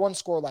game by 1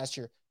 score last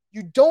year.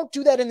 You don't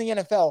do that in the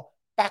NFL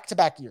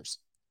back-to-back years.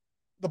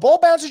 The ball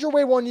bounces your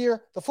way 1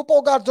 year. The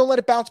football gods don't let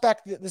it bounce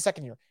back the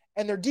second year.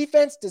 And their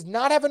defense does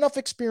not have enough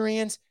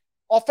experience.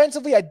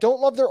 Offensively, I don't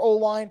love their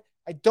O-line.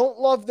 I don't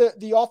love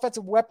the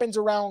offensive weapons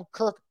around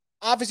Kirk.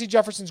 Obviously,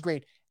 Jefferson's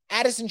great.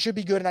 Addison should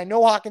be good. And I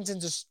know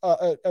Hawkinson's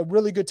a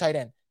really good tight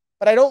end.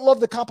 But I don't love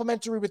the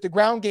complementary with the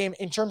ground game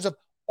in terms of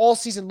all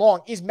season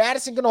long. Is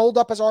Madison going to hold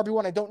up as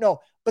RB1? I don't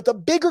know. But the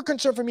bigger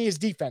concern for me is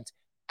defense.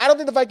 I don't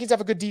think the Vikings have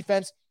a good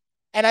defense.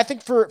 And I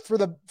think for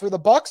the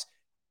Bucs,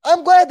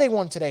 I'm glad they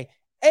won today.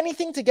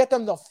 Anything to get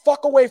them the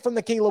fuck away from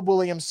the Caleb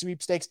Williams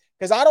sweepstakes,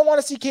 because I don't want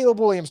to see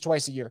Caleb Williams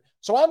twice a year.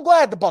 So I'm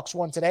glad the Bucs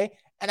won today,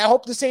 and I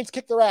hope the Saints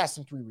kick their ass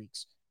in 3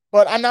 weeks.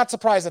 But I'm not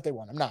surprised that they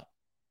won. I'm not.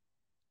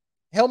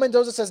 Hale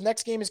Mendoza says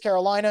next game is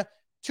Carolina.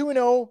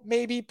 2-0,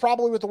 maybe,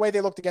 probably with the way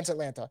they looked against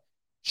Atlanta.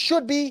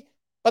 Should be,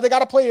 but they got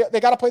to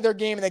play their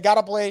game, and they got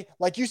to play,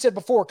 like you said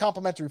before,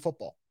 complimentary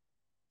football.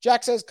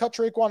 Jack says cut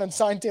Traquan and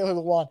sign Taylor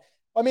Lewan.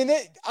 I mean,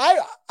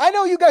 I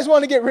know you guys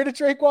want to get rid of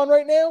Traquan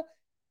right now.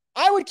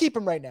 I would keep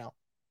him right now.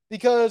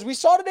 Because we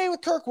saw today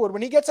with Kirkwood,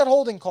 when he gets that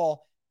holding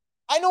call,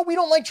 I know we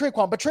don't like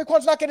Traquan, but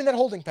Traquan's not getting that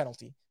holding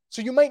penalty.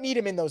 So you might need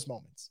him in those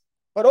moments.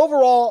 But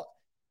overall,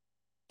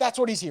 that's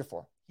what he's here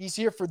for. He's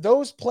here for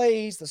those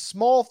plays, the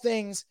small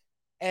things,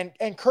 and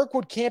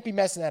Kirkwood can't be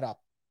messing that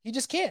up. He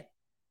just can't.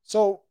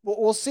 So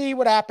we'll see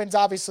what happens,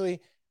 obviously.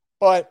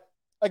 But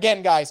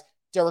again, guys,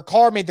 Derek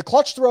Carr made the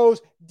clutch throws.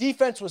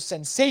 Defense was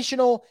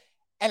sensational.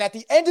 And at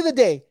the end of the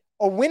day,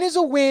 a win is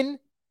a win,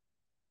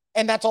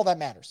 and that's all that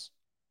matters.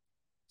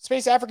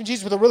 Space African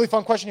Jesus with a really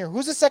fun question here.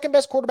 Who's the second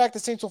best quarterback the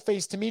Saints will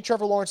face? To me,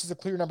 Trevor Lawrence is the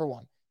clear number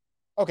 1.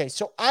 Okay,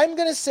 so I'm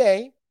going to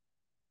say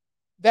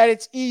that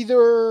it's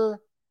either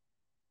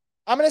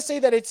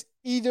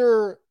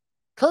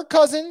Kirk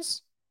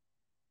Cousins,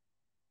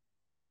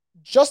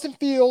 Justin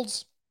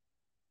Fields,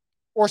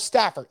 or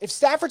Stafford. If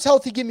Stafford's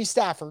healthy, give me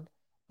Stafford,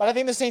 but I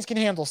think the Saints can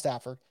handle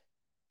Stafford.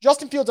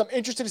 Justin Fields, I'm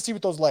interested to see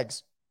with those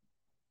legs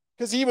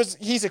because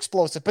he's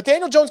explosive. But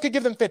Daniel Jones could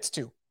give them fits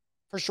too,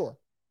 for sure.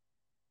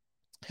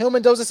 Hill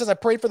Mendoza says, I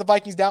prayed for the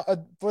Vikings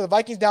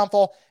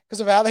downfall because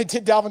of how they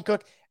did Dalvin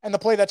Cook and the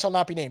play that shall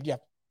not be named. Yeah.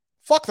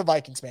 Fuck the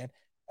Vikings, man.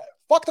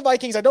 Fuck the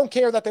Vikings. I don't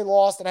care that they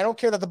lost, and I don't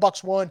care that the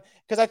Bucs won,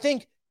 because I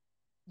think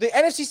the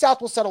NFC South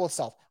will settle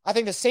itself. I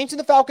think the Saints and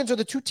the Falcons are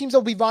the two teams that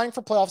will be vying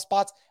for playoff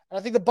spots, and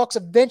I think the Bucs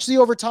eventually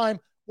over time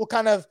will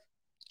kind of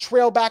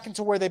trail back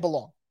into where they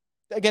belong.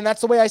 Again,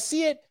 that's the way I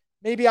see it.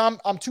 Maybe I'm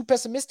too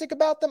pessimistic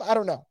about them. I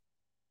don't know.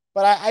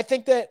 But I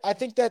think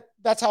that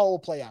that's how it will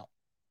play out.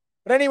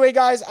 But anyway,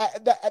 guys, I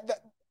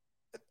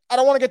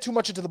don't want to get too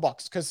much into the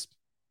Bucs because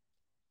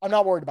I'm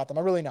not worried about them.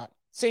 I'm really not.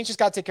 Saints just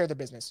got to take care of their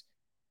business.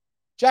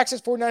 Jack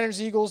says 49ers,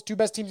 Eagles, two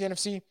best teams in the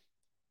NFC.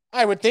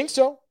 I would think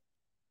so.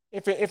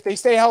 If they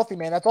stay healthy,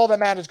 man, that's all that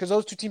matters because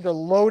those two teams are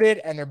loaded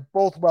and they're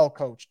both well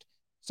coached.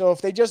 So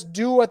if they just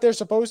do what they're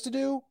supposed to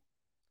do,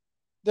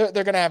 they're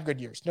going to have good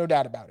years. No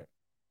doubt about it.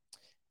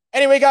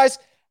 Anyway, guys,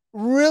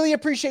 really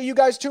appreciate you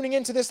guys tuning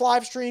into this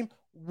live stream.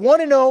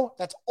 Want to know,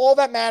 that's all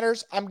that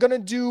matters. I'm going to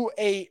do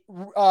a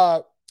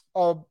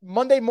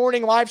Monday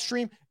morning live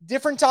stream,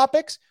 different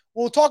topics.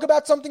 We'll talk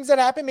about some things that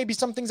happened, maybe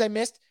some things I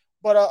missed,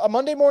 but a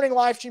Monday morning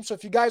live stream. So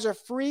if you guys are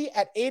free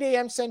at 8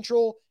 a.m.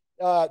 Central,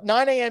 9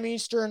 a.m.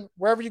 Eastern,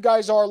 wherever you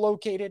guys are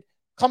located,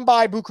 come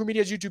by Bucher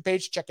Media's YouTube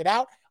page, check it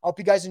out. I hope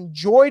you guys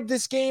enjoyed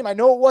this game. I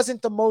know it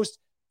wasn't the most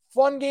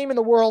fun game in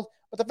the world,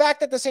 but the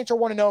fact that the Saints are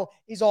 1-0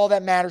 is all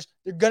that matters.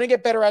 They're going to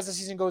get better as the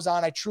season goes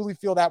on. I truly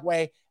feel that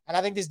way, and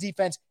I think this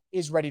defense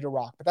is ready to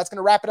rock. But that's going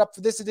to wrap it up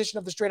for this edition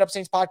of the Straight Up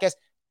Saints podcast.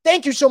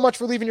 Thank you so much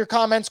for leaving your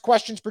comments,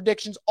 questions,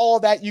 predictions, all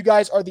of that. You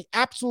guys are the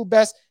absolute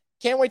best.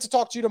 Can't wait to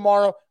talk to you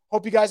tomorrow.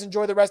 Hope you guys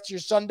enjoy the rest of your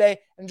Sunday.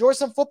 Enjoy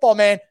some football,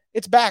 man.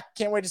 It's back.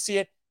 Can't wait to see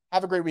it.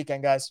 Have a great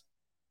weekend, guys.